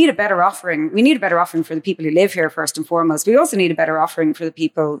a better offering. We need a better offering for the people who live here first and foremost. We also need a better offering for the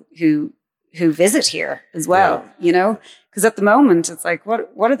people who visit here as well, you know. Because at the moment, it's like,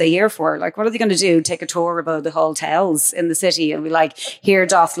 what are they here for? Like, what are they going to do? Take a tour about the hotels in the city and be like, here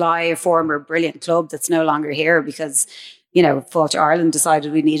doth lie a former brilliant club that's no longer here because, you know, Fáilte Ireland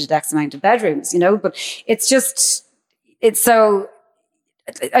decided we needed X amount of bedrooms, you know? But it's just, things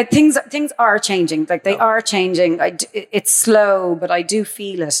are changing. Like, they are changing. It's slow, but I do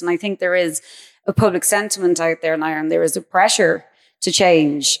feel it. And I think there is a public sentiment out there now, and there is a pressure to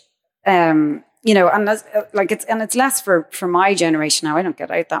change. You know, and it's less for my generation now. I don't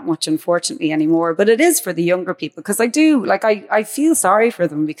get out that much, unfortunately, anymore. But it is for the younger people, because I feel sorry for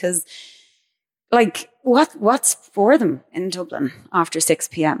them, because, like, what's for them in Dublin after 6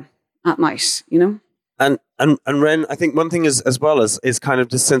 p.m. at night, you know? And Ren, I think one thing is, as well as, is kind of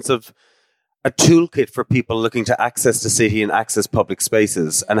this sense of a toolkit for people looking to access the city and access public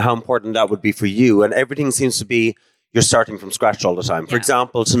spaces, and how important that would be for you. And everything seems to be, you're starting from scratch all the time. For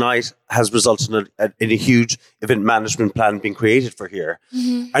example, tonight has resulted in a huge event management plan being created for here.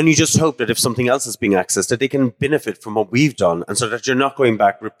 Mm-hmm. And you just hope that if something else is being accessed, that they can benefit from what we've done. And so that you're not going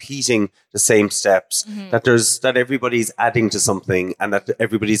back, repeating the same steps, that everybody's adding to something, and that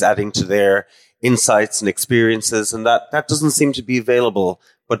everybody's adding to their insights and experiences. And that doesn't seem to be available,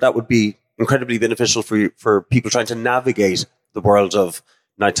 but that would be incredibly beneficial for people trying to navigate the world of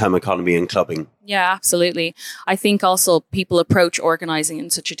nighttime economy and clubbing. Yeah, absolutely. I think also people approach organising in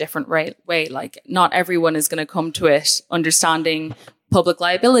such a different way. Like, not everyone is going to come to it understanding public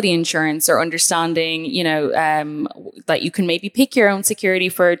liability insurance, or understanding, you know, that you can maybe pick your own security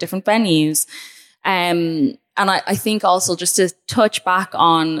for different venues. And I think also, just to touch back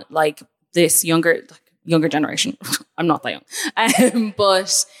on, like, this younger, younger generation. I'm not that young.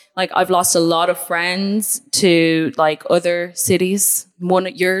 But like I've lost a lot of friends to like other cities, one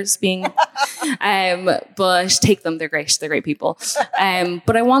of yours being, but take them. They're great people.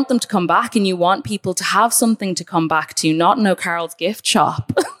 But I want them to come back, and you want people to have something to come back to, not in O'Carroll's gift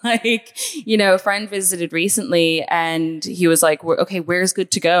shop. Like, you know, a friend visited recently and he was like, okay, where's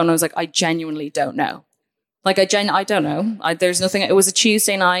good to go? And I was like, I genuinely don't know. Like, I don't know. There's nothing. It was a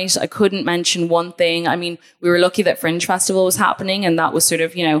Tuesday night. I couldn't mention one thing. I mean, we were lucky that Fringe Festival was happening, and that was sort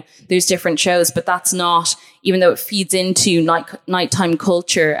of, you know, there's different shows, but that's not, even though it feeds into nighttime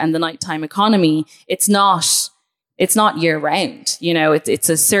culture and the nighttime economy, it's not year round. You know, it's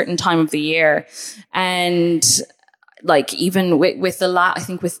a certain time of the year. And like, even with I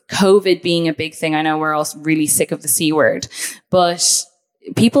think with COVID being a big thing, I know we're all really sick of the C word, but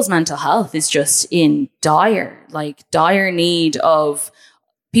people's mental health is just in dire need of,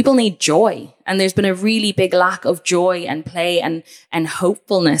 people need joy. And there's been a really big lack of joy and play and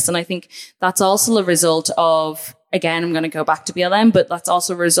hopefulness. And I think that's also a result of, again, I'm going to go back to BLM, but that's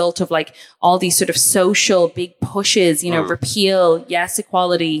also a result of like all these sort of social big pushes, you know, repeal, yes,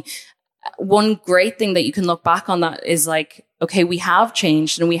 equality. One great thing that you can look back on that is like, okay, we have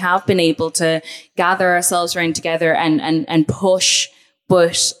changed and we have been able to gather ourselves around together and push.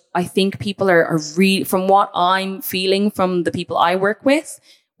 But I think people are really, from what I'm feeling from the people I work with,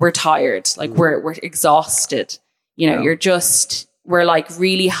 we're tired. Like we're exhausted. You know, we're like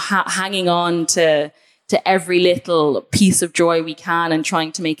really hanging on to every little piece of joy we can and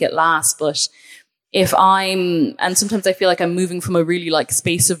trying to make it last. But and sometimes I feel like I'm moving from a really like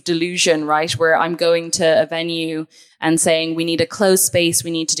space of delusion, right? Where I'm going to a venue and saying, we need a closed space.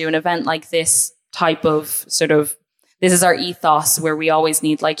 We need to do an event like this type of sort of, this is our ethos, where we always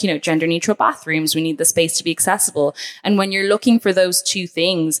need, like, you know, gender neutral bathrooms. We need the space to be accessible. And when you're looking for those two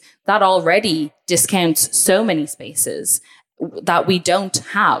things, that already discounts so many spaces that we don't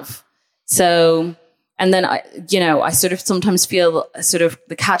have. So, and then I sort of sometimes feel sort of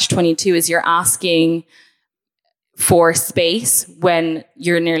the catch-22 is you're asking for space when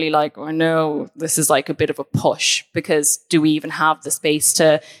you're nearly like, oh no, this is like a bit of a push, because do we even have the space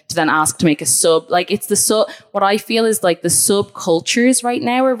to then ask to make a sub? Like, it's what I feel is like the subcultures right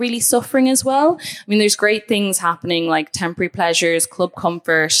now are really suffering as well. I mean, there's great things happening like Temporary Pleasures, Club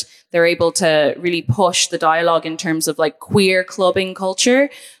Comfort. They're able to really push the dialogue in terms of like queer clubbing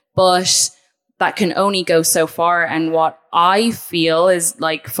culture, but that can only go so far. And what I feel is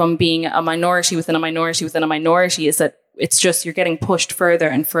like, from being a minority within a minority within a minority, is that it's just, you're getting pushed further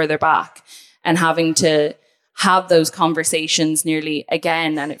and further back and having to have those conversations nearly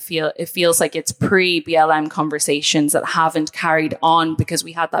again. And it feels like it's pre-BLM conversations that haven't carried on, because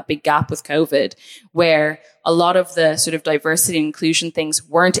we had that big gap with COVID where a lot of the sort of diversity and inclusion things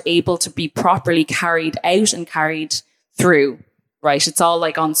weren't able to be properly carried out and carried through. Right. It's all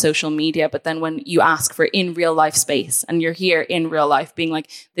like on social media. But then when you ask for in real life space and you're here in real life being like,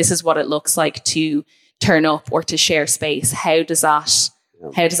 this is what it looks like to turn up or to share space, how does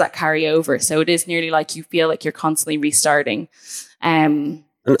that carry over? So it is nearly like you feel like you're constantly restarting. I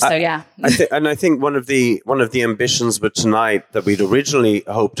think one of the ambitions with tonight that we'd originally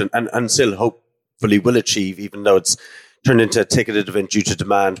hoped and still hopefully will achieve, even though it's turned into a ticketed event due to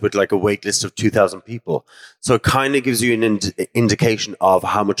demand with like a wait list of 2,000 people. So it kind of gives you an indication of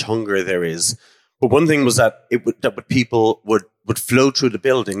how much hunger there is. But one thing was that people would flow through the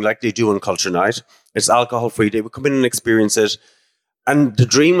building like they do on Culture Night. It's alcohol free. They would come in and experience it. And the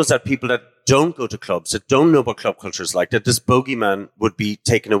dream was that people that don't go to clubs, that don't know what club culture is like, that this bogeyman would be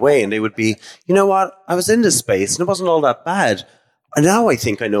taken away and they would be, you know what, I was in this space and it wasn't all that bad. And now I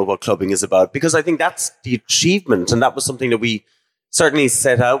think I know what clubbing is about, because I think that's the achievement. And that was something that we certainly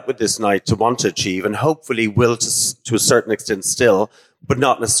set out with this night to want to achieve, and hopefully will to a certain extent still, but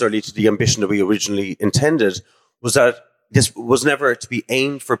not necessarily to the ambition that we originally intended, was that this was never to be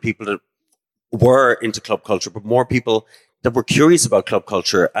aimed for people that were into club culture, but more people that were curious about club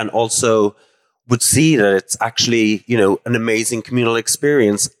culture and also would see that it's actually, you know, an amazing communal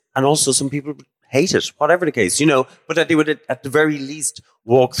experience. And also some people hate it, whatever the case, you know, but that they would at the very least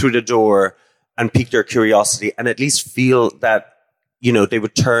walk through the door and pique their curiosity and at least feel that, you know, they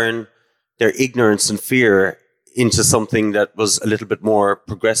would turn their ignorance and fear into something that was a little bit more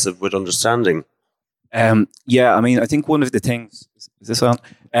progressive with understanding. I mean, I think one of the things, is this on?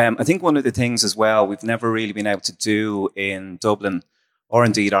 I think one of the things as well we've never really been able to do in Dublin or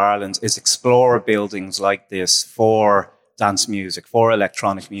indeed Ireland is explore buildings like this for dance music, for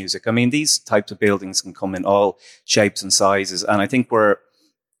electronic music. I mean, these types of buildings can come in all shapes and sizes. And I think I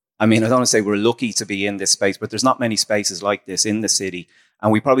don't want to say we're lucky to be in this space, but there's not many spaces like this in the city.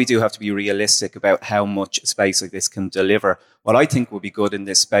 And we probably do have to be realistic about how much a space like this can deliver. What I think would be good in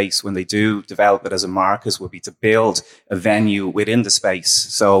this space when they do develop it as a market would be to build a venue within the space.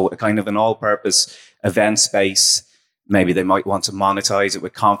 So a kind of an all-purpose event space. Maybe they might want to monetize it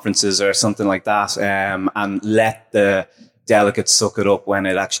with conferences or something like that, and let the delegates suck it up when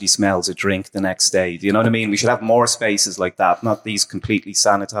it actually smells a drink the next day. Do you know what I mean? We should have more spaces like that, not these completely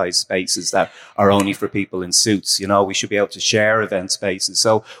sanitized spaces that are only for people in suits. You know, we should be able to share event spaces.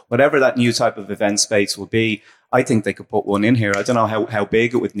 So whatever that new type of event space will be, I think they could put one in here. I don't know how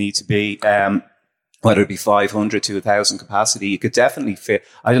big it would need to be. Whether it be 500 to 1,000 capacity, you could definitely fit.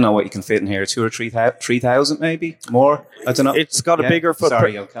 I don't know what you can fit in here, 2,000 or 3,000 maybe more. I don't know. It's got a bigger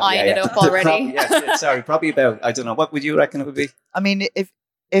footprint. Sorry, Eyeing it up already. Sorry, probably about. I don't know. What would you reckon it would be? I mean, if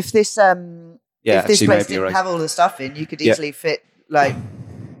this if this place didn't have all the stuff in, you could easily fit like,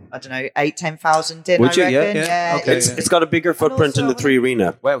 I don't know, 8,000-10,000 in. Would you? I reckon. Yeah. Okay. It's got a bigger footprint in the 3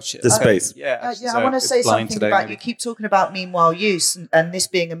 Arena. Well, shit. The space. I want to say something about. You keep talking about meanwhile use, and this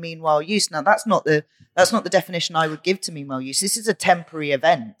being a meanwhile use. Now, that's not the definition I would give to meanwhile use. This is a temporary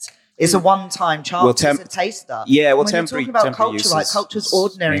event. It's a one-time chance. It's a taster. Yeah, well, when you're talking about culture, right? Culture's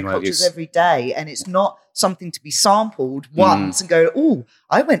ordinary, culture's every day, and it's not something to be sampled once and go, oh,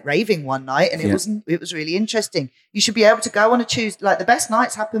 I went raving one night and it was really interesting. You should be able to go on a Tuesday. Like, the best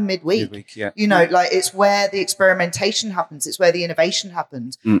nights happen midweek. You know, like, it's where the experimentation happens. It's where the innovation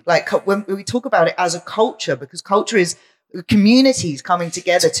happens. Like, when we talk about it as a culture, because culture is communities coming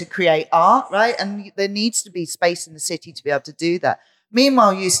together to create art, right? And there needs to be space in the city to be able to do that.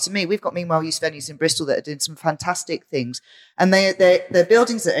 Meanwhile use, to me, we've got meanwhile use venues in Bristol that are doing some fantastic things. And they're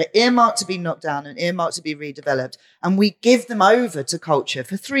buildings that are earmarked to be knocked down and earmarked to be redeveloped. And we give them over to culture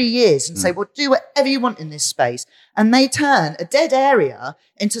for 3 years and say, well, do whatever you want in this space. And they turn a dead area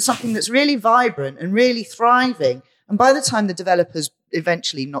into something that's really vibrant and really thriving. And by the time the developers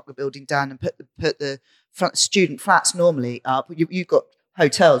eventually knock the building down and put the student flats normally up, you've got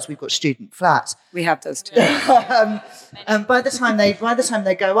hotels, we've got student flats. We have those too. And by the time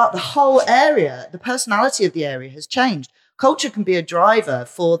they go up, the whole area, the personality of the area has changed. Culture can be a driver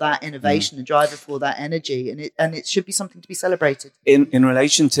for that innovation, a driver for that energy, and it should be something to be celebrated. In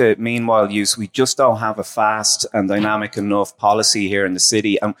relation to meanwhile use, we just don't have a fast and dynamic enough policy here in the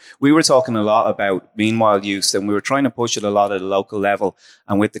city. And we were talking a lot about meanwhile use, and we were trying to push it a lot at a local level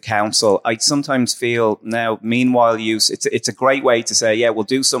and with the council. I sometimes feel now meanwhile use, it's a great way to say, yeah, we'll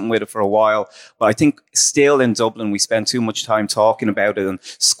do something with it for a while. But I think still in Dublin, we spend too much time talking about it and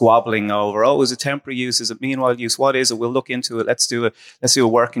squabbling over, oh, is it temporary use? Is it meanwhile use? What is it? We'll look into it. Let's do a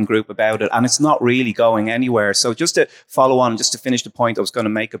working group about it. And it's not really going anywhere. So just to follow on, just to finish the point I was going to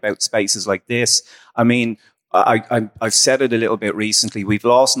make about spaces like this, I mean, I've said it a little bit recently. We've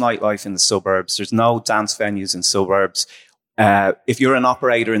lost nightlife in the suburbs. There's no dance venues in suburbs. If you're an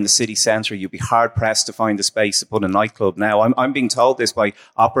operator in the city centre, you'd be hard pressed to find a space to put a nightclub now. I'm being told this by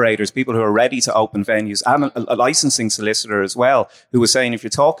operators, people who are ready to open venues, and a licensing solicitor as well, who was saying, if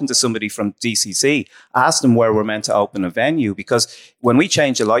you're talking to somebody from DCC, ask them where we're meant to open a venue, because when we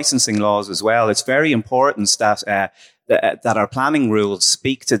change the licensing laws as well, it's very important that our planning rules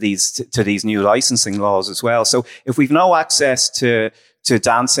speak to these new licensing laws as well. So if we've no access to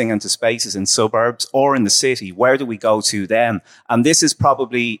dancing and to spaces in suburbs or in the city, where do we go to then? And this is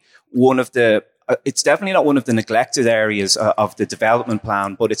probably it's definitely not one of the neglected areas of the development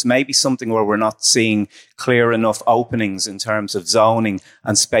plan, but it's maybe something where we're not seeing clear enough openings in terms of zoning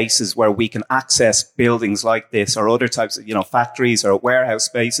and spaces where we can access buildings like this or other types of, factories or warehouse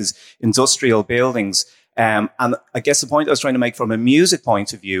spaces, industrial buildings. And I guess the point I was trying to make from a music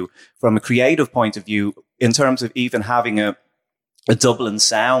point of view, from a creative point of view, in terms of even having a Dublin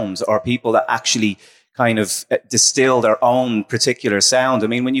sound, or people that actually kind of distill their own particular sound. I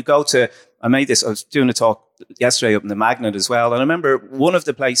mean, when you go to, I was doing a talk yesterday up in the Magnet as well. And I remember one of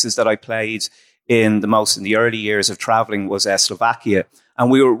the places that I played in the early years of traveling was Slovakia. And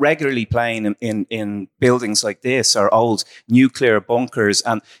we were regularly playing in buildings like this, or old nuclear bunkers.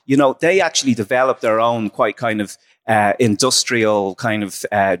 And, they actually developed their own quite kind of industrial kind of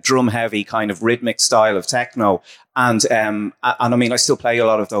drum heavy kind of rhythmic style of techno. And I mean, I still play a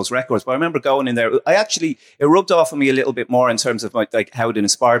lot of those records, but I remember going in there. It rubbed off on me a little bit more in terms of like how it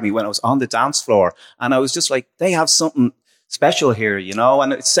inspired me when I was on the dance floor. And I was just like, they have something special here,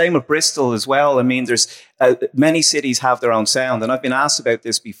 and it's same with Bristol as well. I mean, there's many cities have their own sound, and I've been asked about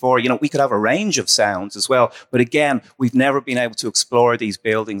this before. We could have a range of sounds as well, but again, we've never been able to explore these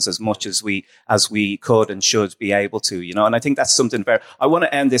buildings as much as we could and should be able to, and I think that's something I want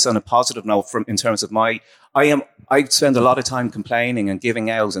to end this on a positive note in terms of my I spend a lot of time complaining and giving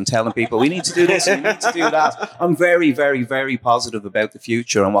out and telling people we need to do this and we need to do that. I'm very, very, very positive about the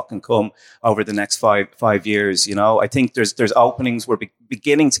future and what can come over the next five years. You know, I think there's openings. We're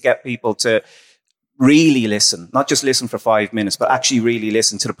beginning to get people to really listen, not just listen for 5 minutes, but actually really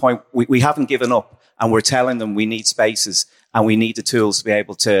listen to the point we haven't given up, and we're telling them we need spaces and we need the tools to be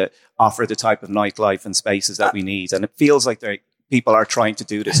able to offer the type of nightlife and spaces that we need. And it feels like people are trying to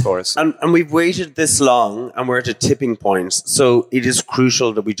do this for us. And we've waited this long and we're at a tipping point. So it is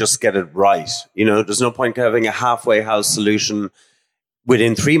crucial that we just get it right. You know, there's no point having a halfway house solution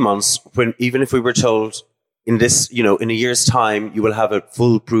within 3 months when, even if we were told in this, you know, in a year's time, you will have a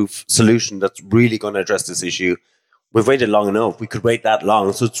foolproof solution that's really going to address this issue. We've waited long enough. We could wait that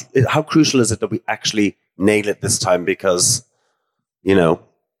long. So how crucial is it that we actually nail it this time? Because, you know,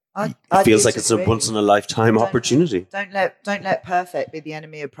 it feels like it's a once in a lifetime opportunity. Don't let perfect be the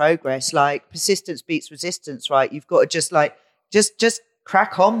enemy of progress. Like, persistence beats resistance, right? You've got to just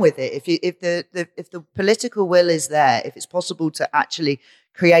crack on with it. If the political will is there, if it's possible to actually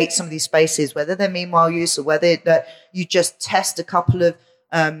create some of these spaces, whether they're meanwhile use or whether that you just test a couple of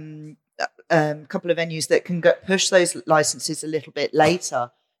venues that can push those licenses a little bit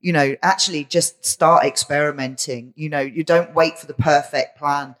later. You know, actually just start experimenting. You know, you don't wait for the perfect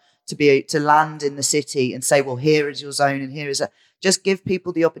plan to land in the city and say, well, here is your zone and here is just give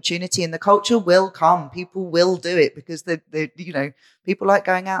people the opportunity, and the culture will come. People will do it because they you know, people like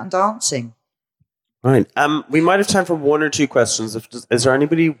going out and dancing. Right. We might have time for one or two questions. Is there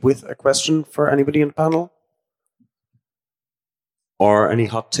anybody with a question for anybody in the panel? Or any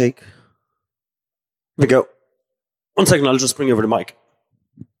hot take? Here we go. 1 second, I'll just bring over the mic.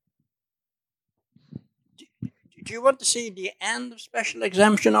 Do you want to see the end of special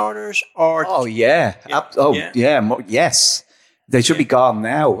exemption orders? Or yes. They should be gone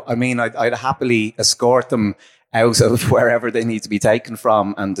now. I mean, I'd happily escort them out of wherever they need to be taken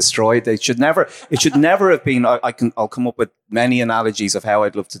from and destroyed. It should never have been. I'll come up with many analogies of how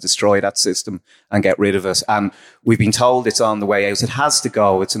I'd love to destroy that system and get rid of it. And we've been told it's on the way out. It has to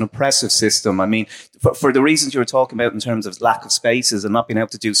go. It's an oppressive system. I mean, for the reasons you were talking about in terms of lack of spaces and not being able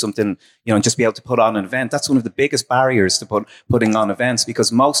to do something, you know, and just be able to put on an event. That's one of the biggest barriers to putting on events,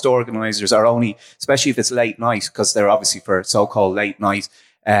 because most organizers are only, especially if it's late night, because they're obviously for so-called late night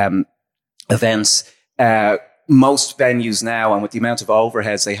events. Most venues now, and with the amount of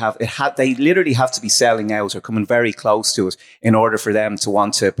overheads they have, they literally have to be selling out or coming very close to it in order for them to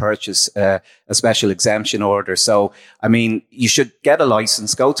want to purchase a special exemption order. So, I mean, you should get a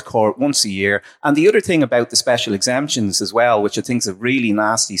license, go to court once a year. And the other thing about the special exemptions as well, which I think is a really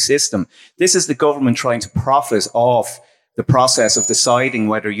nasty system, this is the government trying to profit off the process of deciding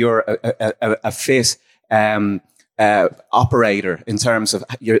whether you're a fit operator in terms of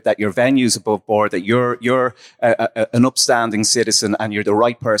that your venue's above board, that you're an upstanding citizen and you're the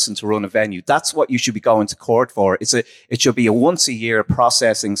right person to run a venue. That's what you should be going to court for. It should be a once a year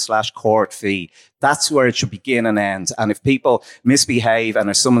processing / court fee. That's where it should begin and end. And if people misbehave and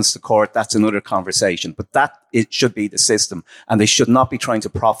are summoned to court, that's another conversation. But it should be the system. And they should not be trying to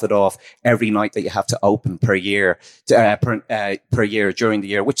profit off every night that you have to open per year, per year during the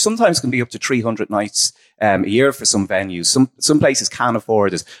year, which sometimes can be up to 300 nights a year for some venues. Some places can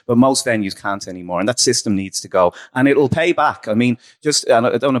afford it, but most venues can't anymore. And that system needs to go. And it'll pay back. I mean, and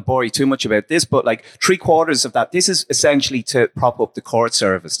I don't want to bore you too much about this, but like 3/4 of that, this is essentially to prop up the court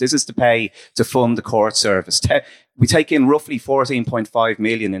service. This is to pay to fund the court service. We take in roughly 14.5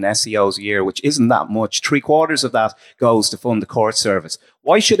 million in SEOs a year, which isn't that much. 3/4 of that goes to fund the court service.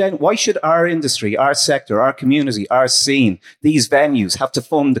 Why should our industry, our sector, our community, our scene, these venues have to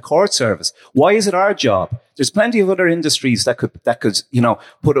fund the court service? Why is it our job? There's plenty of other industries that could, you know,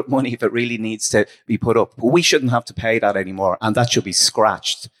 put up money if it really needs to be put up. But we shouldn't have to pay that anymore. And that should be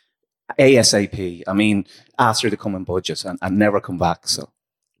scratched ASAP. I mean, after the coming budget and never come back. So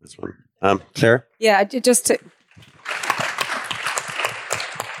that's one. Claire? Yeah,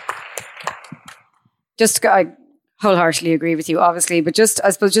 I wholeheartedly agree with you, obviously, but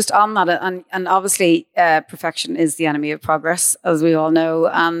I suppose just on that, and obviously perfection is the enemy of progress, as we all know,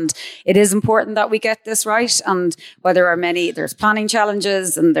 and it is important that we get this right. And whether there's planning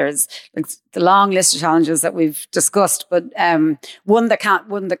challenges and there's like the long list of challenges that we've discussed, but one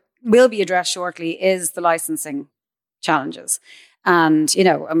that will be addressed shortly is the licensing challenges. And, you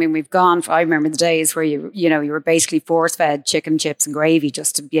know, I mean, I remember the days where you were basically force-fed chicken, chips and gravy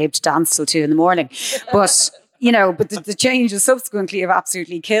just to be able to dance till 2 a.m. But, you know, the changes subsequently have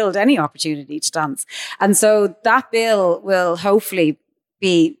absolutely killed any opportunity to dance. And so that bill will hopefully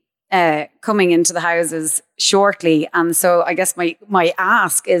be coming into the Houses shortly. And so I guess my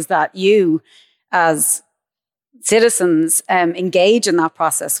ask is that you, as citizens engage in that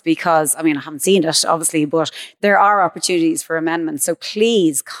process, because, I mean, I haven't seen it, obviously, but there are opportunities for amendments. So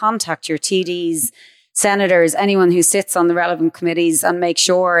please contact your TDs, senators, anyone who sits on the relevant committees, and make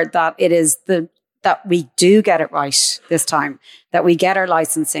sure that it is that we do get it right this time, that we get our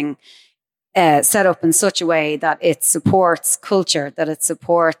licensing set up in such a way that it supports culture, that it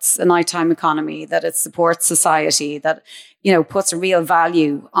supports a nighttime economy, that it supports society, that, you know, puts a real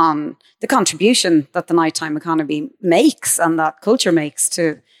value on the contribution that the nighttime economy makes and that culture makes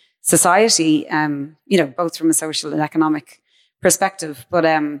to society, you know, both from a social and economic perspective. But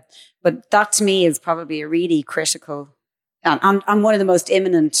that to me is probably a really critical and one of the most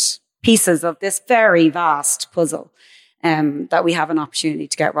imminent pieces of this very vast puzzle that we have an opportunity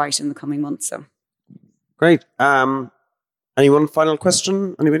to get right in the coming months. So great. Anyone final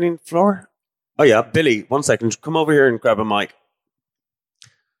question? Anybody on the floor? Oh yeah, Billy, 1 second. Come over here and grab a mic.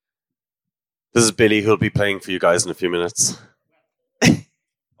 This is Billy, who'll be playing for you guys in a few minutes.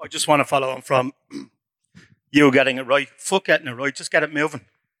 I just want to follow on from you getting it right. Fuck getting it right. Just get it moving.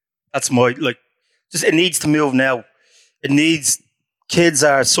 That's my, just it needs to move now. It needs, kids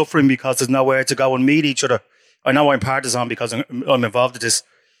are suffering because there's nowhere to go and meet each other. I know I'm partisan because I'm involved in this.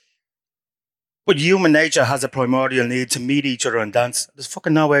 But human nature has a primordial need to meet each other and dance. There's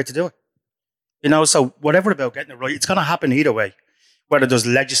fucking nowhere to do it. You know, so whatever about getting it right, it's going to happen either way. Whether there's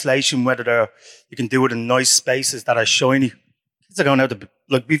legislation, whether you can do it in nice spaces that are shiny. Kids are going out to,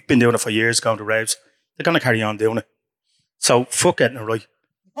 we've been doing it for years, going to raves. They're going to carry on doing it. So fuck getting it right.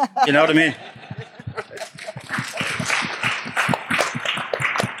 You know what I mean?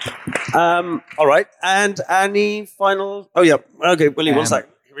 All right. And any final... Oh, yeah. Okay, Willie, 1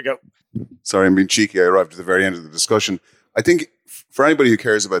 second. Here we go. Sorry, I'm being cheeky. I arrived at the very end of the discussion. I think for anybody who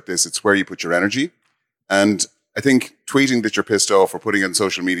cares about this, it's where you put your energy. And I think tweeting that you're pissed off or putting it on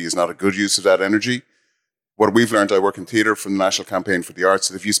social media is not a good use of that energy. What we've learned, I work in theatre from the National Campaign for the Arts,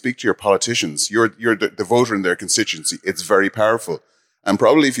 that if you speak to your politicians, you're the voter in their constituency. It's very powerful. And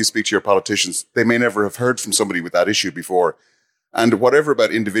probably if you speak to your politicians, they may never have heard from somebody with that issue before. And whatever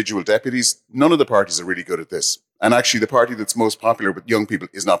about individual deputies, none of the parties are really good at this. And actually, the party that's most popular with young people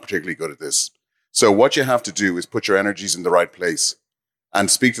is not particularly good at this. So what you have to do is put your energies in the right place and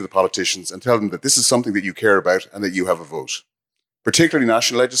speak to the politicians and tell them that this is something that you care about and that you have a vote, particularly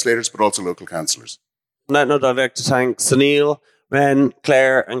national legislators, but also local councillors. On that note, I'd like to thank Sunil, Ren,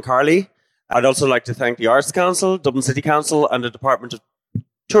 Claire and Carly. I'd also like to thank the Arts Council, Dublin City Council and the Department of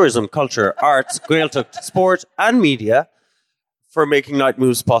Tourism, Culture, Arts, Gaeltacht, Sport and Media for making Night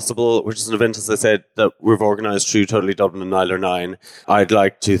Moves possible, which is an event, as I said, that we've organised through Totally Dublin and Nialler 9. I'd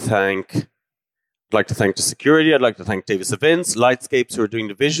like to thank the security. I'd like to thank Davis Events, Lightscapes, who are doing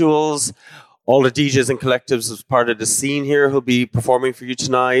the visuals, all the DJs and collectives as part of the scene here who'll be performing for you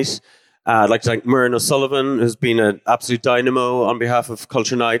tonight. I'd like to thank Myrne O'Sullivan, who's been an absolute dynamo on behalf of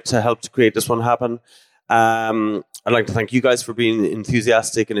Culture Night to help to create this one happen. I'd like to thank you guys for being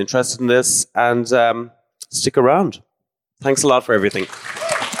enthusiastic and interested in this, and stick around. Thanks a lot for everything.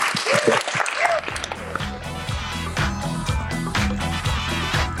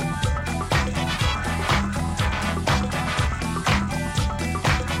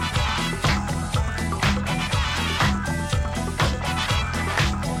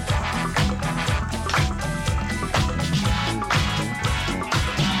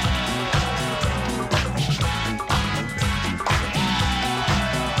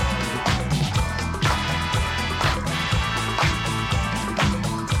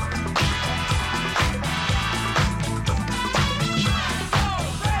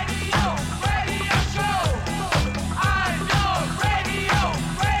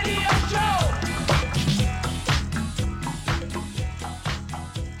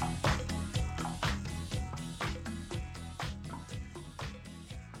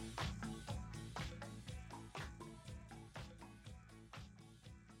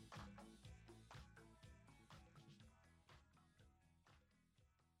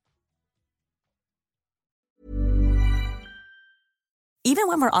 Even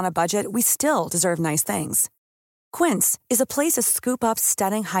when we're on a budget, we still deserve nice things. Quince is a place to scoop up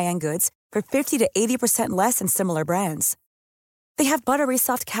stunning high-end goods for 50 to 80% less than similar brands. They have buttery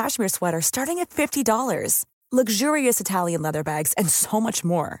soft cashmere sweaters starting at $50, luxurious Italian leather bags, and so much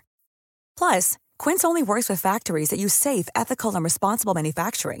more. Plus, Quince only works with factories that use safe, ethical, and responsible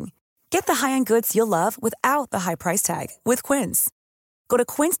manufacturing. Get the high-end goods you'll love without the high price tag with Quince. Go to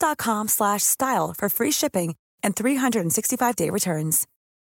quince.com/style for free shipping and 365-day returns.